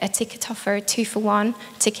a ticket offer, a 2-for-1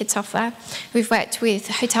 ticket offer. We've worked with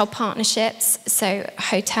hotel partnerships. So a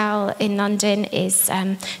hotel in London is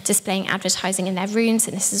displaying advertising in their rooms,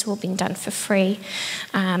 and this has all been done for free.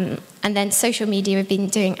 And then social media, we've been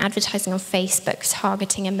doing advertising on Facebook,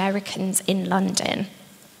 targeting Americans in London.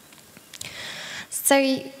 So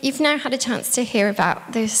you've now had a chance to hear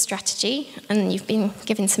about the strategy, and you've been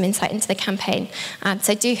given some insight into the campaign.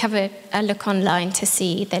 So do have a look online to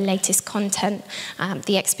see the latest content.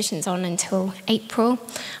 The exhibition's on until April,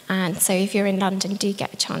 and so if you're in London, do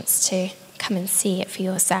get a chance to come and see it for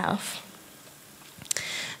yourself.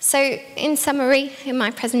 So in summary, in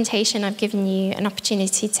my presentation, I've given you an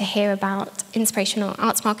opportunity to hear about inspirational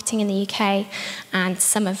arts marketing in the UK and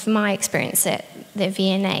some of my experience at the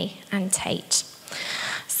V&A and Tate.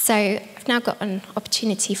 So I've now got an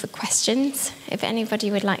opportunity for questions, if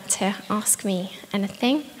anybody would like to ask me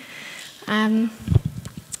anything.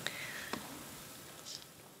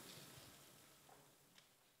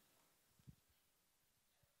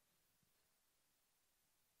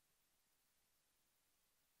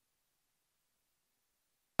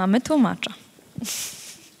 Mamy tłumacza.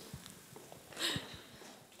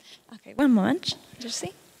 Okay, one moment.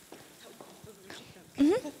 Jessie?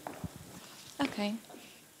 Okay.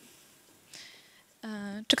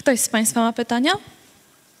 Czy ktoś z Państwa ma pytania?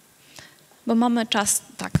 Bo mamy czas.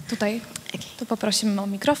 Tak, tutaj. Tu poprosimy o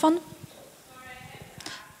mikrofon.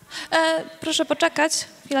 Proszę poczekać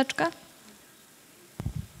chwileczkę.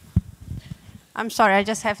 I'm sorry, I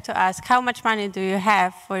just have to ask, how much money do you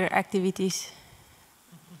have for your activities?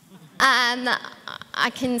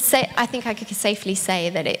 I think I could safely say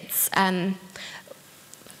that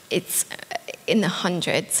it's in the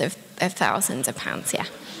hundreds of thousands of pounds, yeah.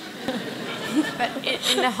 But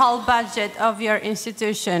in the whole budget of your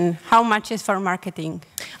institution, how much is for marketing?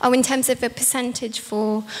 Oh, in terms of a percentage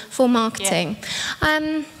for marketing? Yeah.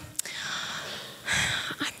 I'm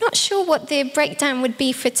not sure what the breakdown would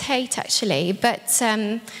be for Tate, actually, but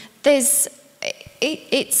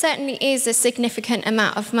it certainly is a significant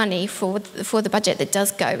amount of money for the budget that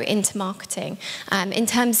does go into marketing. In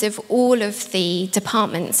terms of all of the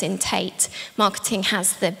departments in Tate, marketing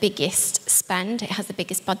has the biggest spend, it has the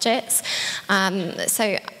biggest budgets.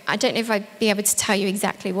 So I don't know if I'd be able to tell you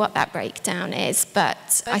exactly what that breakdown is,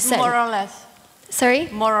 but I said... More or less. Sorry?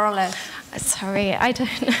 More or less. Sorry, I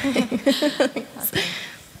don't know. Okay.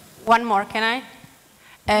 One more, can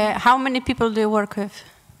I? How many people do you work with?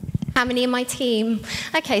 How many in my team?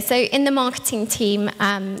 Okay, so in the marketing team,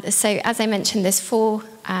 so as I mentioned, there's four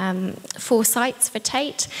sites for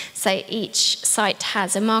Tate. So each site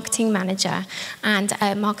has a marketing manager and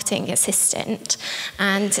a marketing assistant.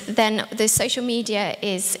 And then the social media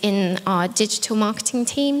is in our digital marketing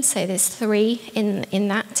team. So there's 3 in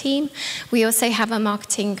that team. We also have a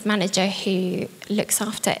marketing manager who looks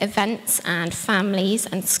after events and families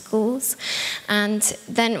and schools. And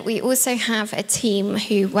then we also have a team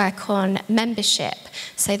who work on membership.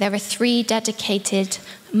 So there are 3 dedicated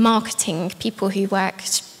marketing people who work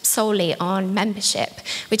solely on membership,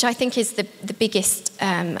 which I think is the biggest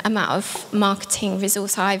amount of marketing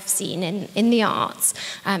resource I've seen in the arts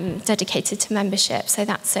dedicated to membership. So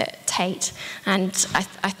that's at Tate, and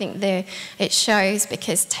I think it shows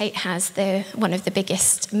because Tate has one of the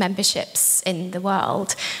biggest memberships in the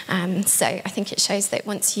world. So I think it shows that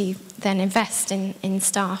once you then invest in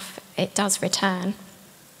staff, it does return.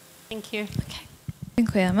 Thank you. Okay.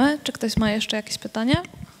 Dziękujemy. Czy ktoś ma jeszcze jakieś pytania?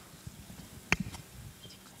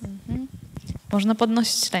 Można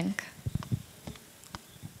podnosić rękę.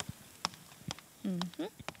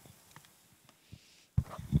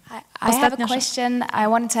 I have a question. I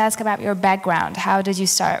wanted to ask about your background. How did you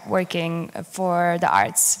start working for the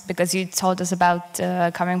arts? Because you told us about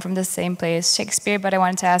coming from the same place, Shakespeare, but I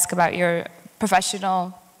wanted to ask about your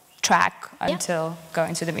professional track until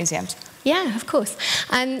going to the museums. Yeah, of course.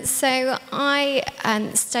 So I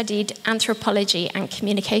studied anthropology and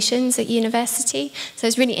communications at university. So I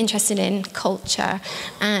was really interested in culture.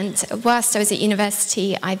 And whilst I was at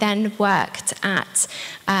university, I then worked at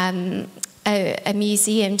a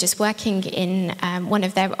museum, just working in one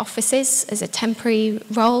of their offices as a temporary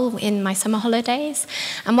role in my summer holidays.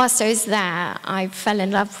 And whilst I was there, I fell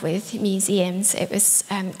in love with museums. It was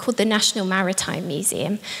called the National Maritime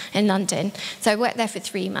Museum in London. So I worked there for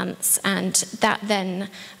 3 months, and that then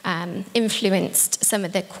influenced some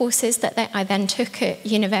of the courses that I then took at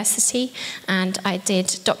university. And I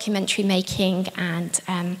did documentary making and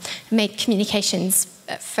made communications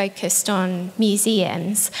focused on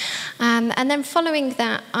museums. And then following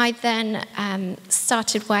that, I then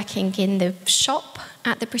started working in the shop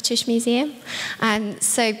at the British Museum.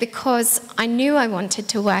 So because I knew I wanted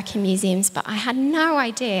to work in museums, but I had no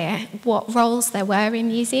idea what roles there were in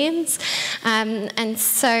museums. And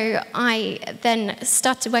so I then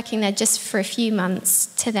started working there just for a few months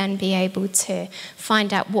to then be able to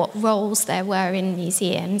find out what roles there were in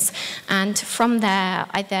museums. And from there,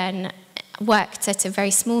 I then worked at a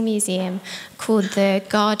very small museum called the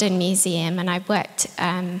Garden Museum, and I worked,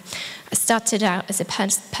 I started out as a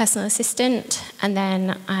personal assistant and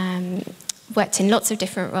then worked in lots of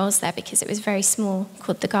different roles there because it was very small,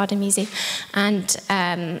 called the Garden Museum, and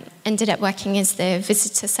ended up working as the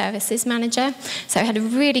visitor services manager. So I had a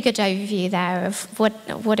really good overview there of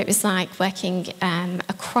what it was like working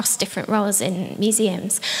across different roles in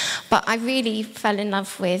museums. But I really fell in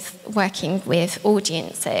love with working with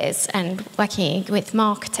audiences and working with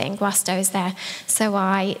marketing whilst I was there. So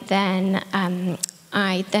I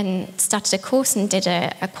then started a course and did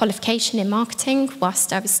a qualification in marketing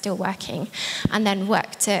whilst I was still working, and then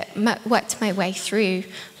worked my way through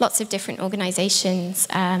lots of different organisations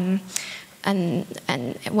and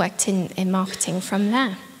worked in marketing from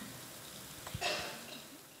there.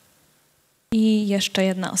 I jeszcze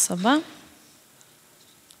jedna osoba.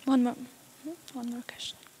 One more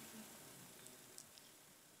question.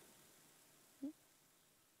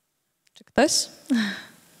 Czy ktoś?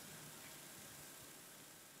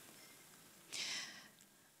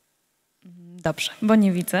 Dobrze, bo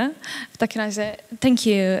nie widzę. W takim razie, thank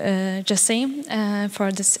you, Jessie,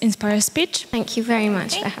 for this inspiring speech. Thank you very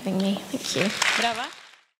much for having me. Thank you. Brawa.